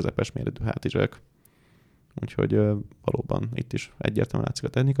egy közepes méretű hátizsák. Úgyhogy valóban itt is egyértelműen látszik a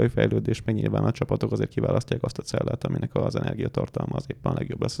technikai fejlődés, meg nyilván a csapatok azért kiválasztják azt a cellát, aminek az energiatartalma az éppen a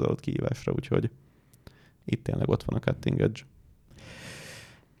legjobb lesz az adott kihívásra, úgyhogy itt tényleg ott van a cutting edge.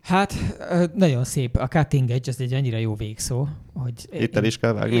 Hát nagyon szép. A cutting edge az egy annyira jó végszó, hogy... Itt el is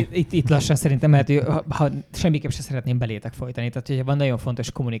kell vágni. Itt lassan szerintem, mert ha semmiképp sem szeretném belétek folytani. Tehát, hogyha van nagyon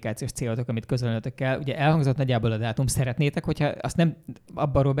fontos kommunikációs célotok, amit közölnötök kell. Ugye elhangzott nagyjából a dátum, szeretnétek, hogyha azt nem,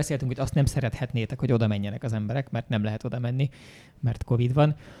 abbanról beszéltünk, hogy azt nem szerethetnétek, hogy oda menjenek az emberek, mert nem lehet oda menni, mert Covid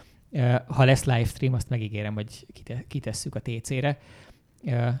van. Ha lesz livestream, azt megígérem, hogy kitesszük a TC-re.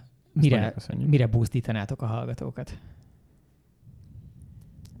 Mire buzdítanátok a hallgatókat?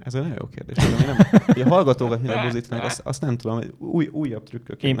 Ez egy nagyon jó kérdés. A hallgatókat mire buzdítanak, azt nem tudom, újabb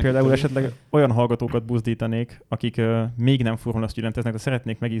trükkök. Én például esetleg olyan hallgatókat buzdítanék, akik még nem Formula Studenteznek, de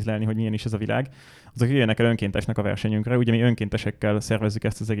szeretnék megízlelni, hogy milyen is ez a világ, azok jöjjenek el önkéntesnek a versenyünkre. Ugye mi önkéntesekkel szervezzük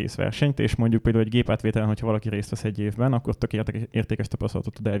ezt az egész versenyt, és mondjuk például egy gépátvételen, hogyha valaki részt vesz egy évben, akkor tök értékes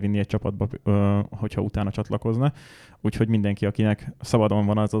tapasztalatot tud elvinni egy csapatba, hogyha utána csatlakozna. Úgyhogy mindenki, akinek szabadon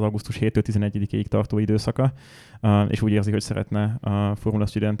van az augusztus 7-től 11-ig tartó időszaka, és úgy érzi, hogy szeretne a Formula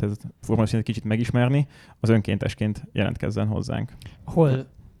Studentet kicsit megismerni, az önkéntesként jelentkezzen hozzánk. Hol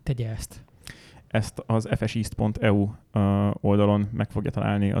tegye ezt? Ezt az fseast.eu oldalon meg fogja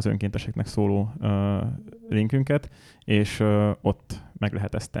találni az önkénteseknek szóló linkünket, és ott meg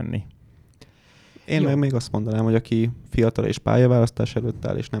lehet ezt tenni. Én meg még azt mondanám, hogy aki fiatal és pályaválasztás előtt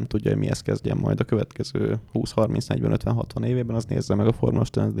áll, és nem tudja, hogy mihez kezdjen majd a következő 20, 30, 40, 50, 60 évében, az nézze meg a Formula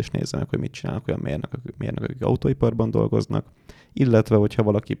Studentet, és nézze meg, hogy mit csinálnak olyan mérnökök, akik autóiparban dolgoznak, illetve, hogyha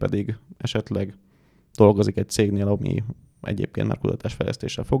valaki pedig esetleg dolgozik egy cégnél, ami egyébként már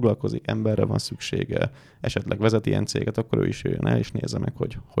kutatásfejlesztéssel foglalkozik, emberre van szüksége, esetleg vezet ilyen céget, akkor ő is jöjjön el, és nézze meg,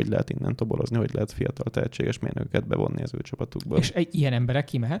 hogy lehet innen toborozni, hogy lehet fiatal tehetséges mérnököket bevonni az ő csapatukba. És ilyen emberek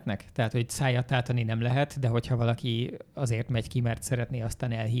kimehetnek? Tehát, hogy szájat tátani nem lehet, de hogyha valaki azért megy ki, mert szeretné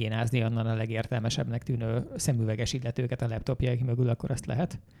aztán elhiénázni onnan a legértelmesebbnek tűnő szemüveges illetőket a laptopjaik mögül, akkor azt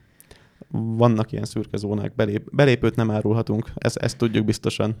lehet? Vannak ilyen szürke zónák, belépőt nem árulhatunk, ezt tudjuk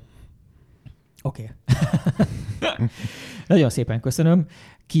biztosan. Oké. Nagyon szépen köszönöm.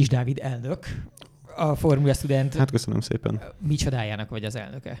 Kis Dávid elnök, a Formula Student. Hát köszönöm szépen. Micsodájának vagy az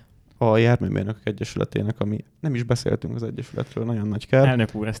elnöke? A Járműmérnökök Egyesületének, ami nem is beszéltünk az Egyesületről, nagyon nagy kár.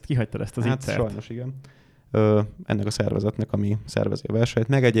 Elnök úr, ezt kihagytad ezt az ígyszert? Hát sajnos igen. Ennek a szervezetnek, ami szervezi a versenyt,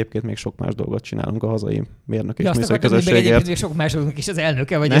 meg egyébként még sok más dolgot csinálunk a hazai mérnök és műszaki közösségért. Egyébként még sok más dolgok is az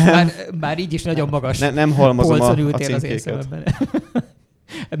elnöke, vagy már így is nagyon magas nem halmozom a címkéket.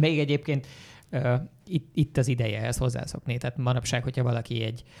 Még egyébként itt az ideje ehhez hozzászokni. Tehát manapság, hogyha valaki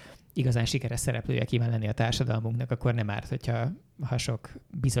egy igazán sikeres szereplője kíván lenni a társadalmunknak, akkor nem árt, hogyha sok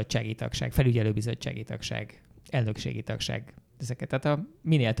bizottsági tagság, felügyelőbizottsági tagság, elnökségi tagság, ezeket. Tehát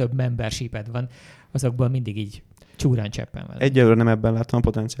minél több membershiped van, azokból mindig így csúrán cseppen van. Egyelőre nem ebben látom a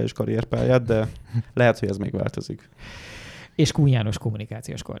potenciális karrierpályát, de lehet, hogy ez még változik. és Kun János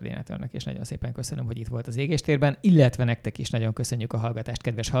kommunikációs koordinátornak, és nagyon szépen köszönöm, hogy itt volt az Égéstérben, illetve nektek is nagyon köszönjük a hallgatást,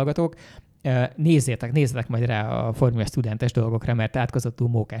 kedves hallgatók. Nézzétek majd rá a Formula Studentes dolgokra, mert átkozottul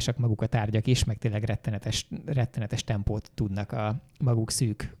mókásak maguk a tárgyak is, meg tényleg rettenetes tempót tudnak a maguk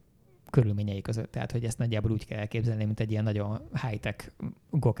szűk körülményei között. Tehát, hogy ezt nagyjából úgy kell elképzelni, mint egy ilyen nagyon high-tech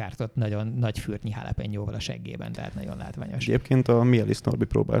gokártot, nagyon nagy fürtnyi jalapeñóval a seggében, tehát nagyon látványos. Egyébként a Mielis Norbi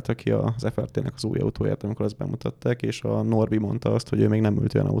próbálta ki az FRT-nek az új autóját, amikor azt bemutatták, és a Norbi mondta azt, hogy ő még nem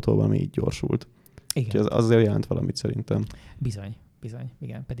ült olyan autóval, ami így gyorsult. Igen. Úgyhogy az azért jelent valamit szerintem. Bizony,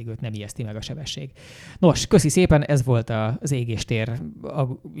 igen, pedig őt nem ijeszti meg a sebesség. Nos, köszi szépen, ez volt az Égéstér a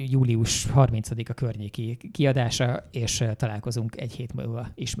július 30-a környéki kiadása, és találkozunk egy hét múlva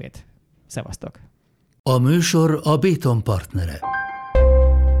ismét. Szevasztok! A műsor a Béton partnere.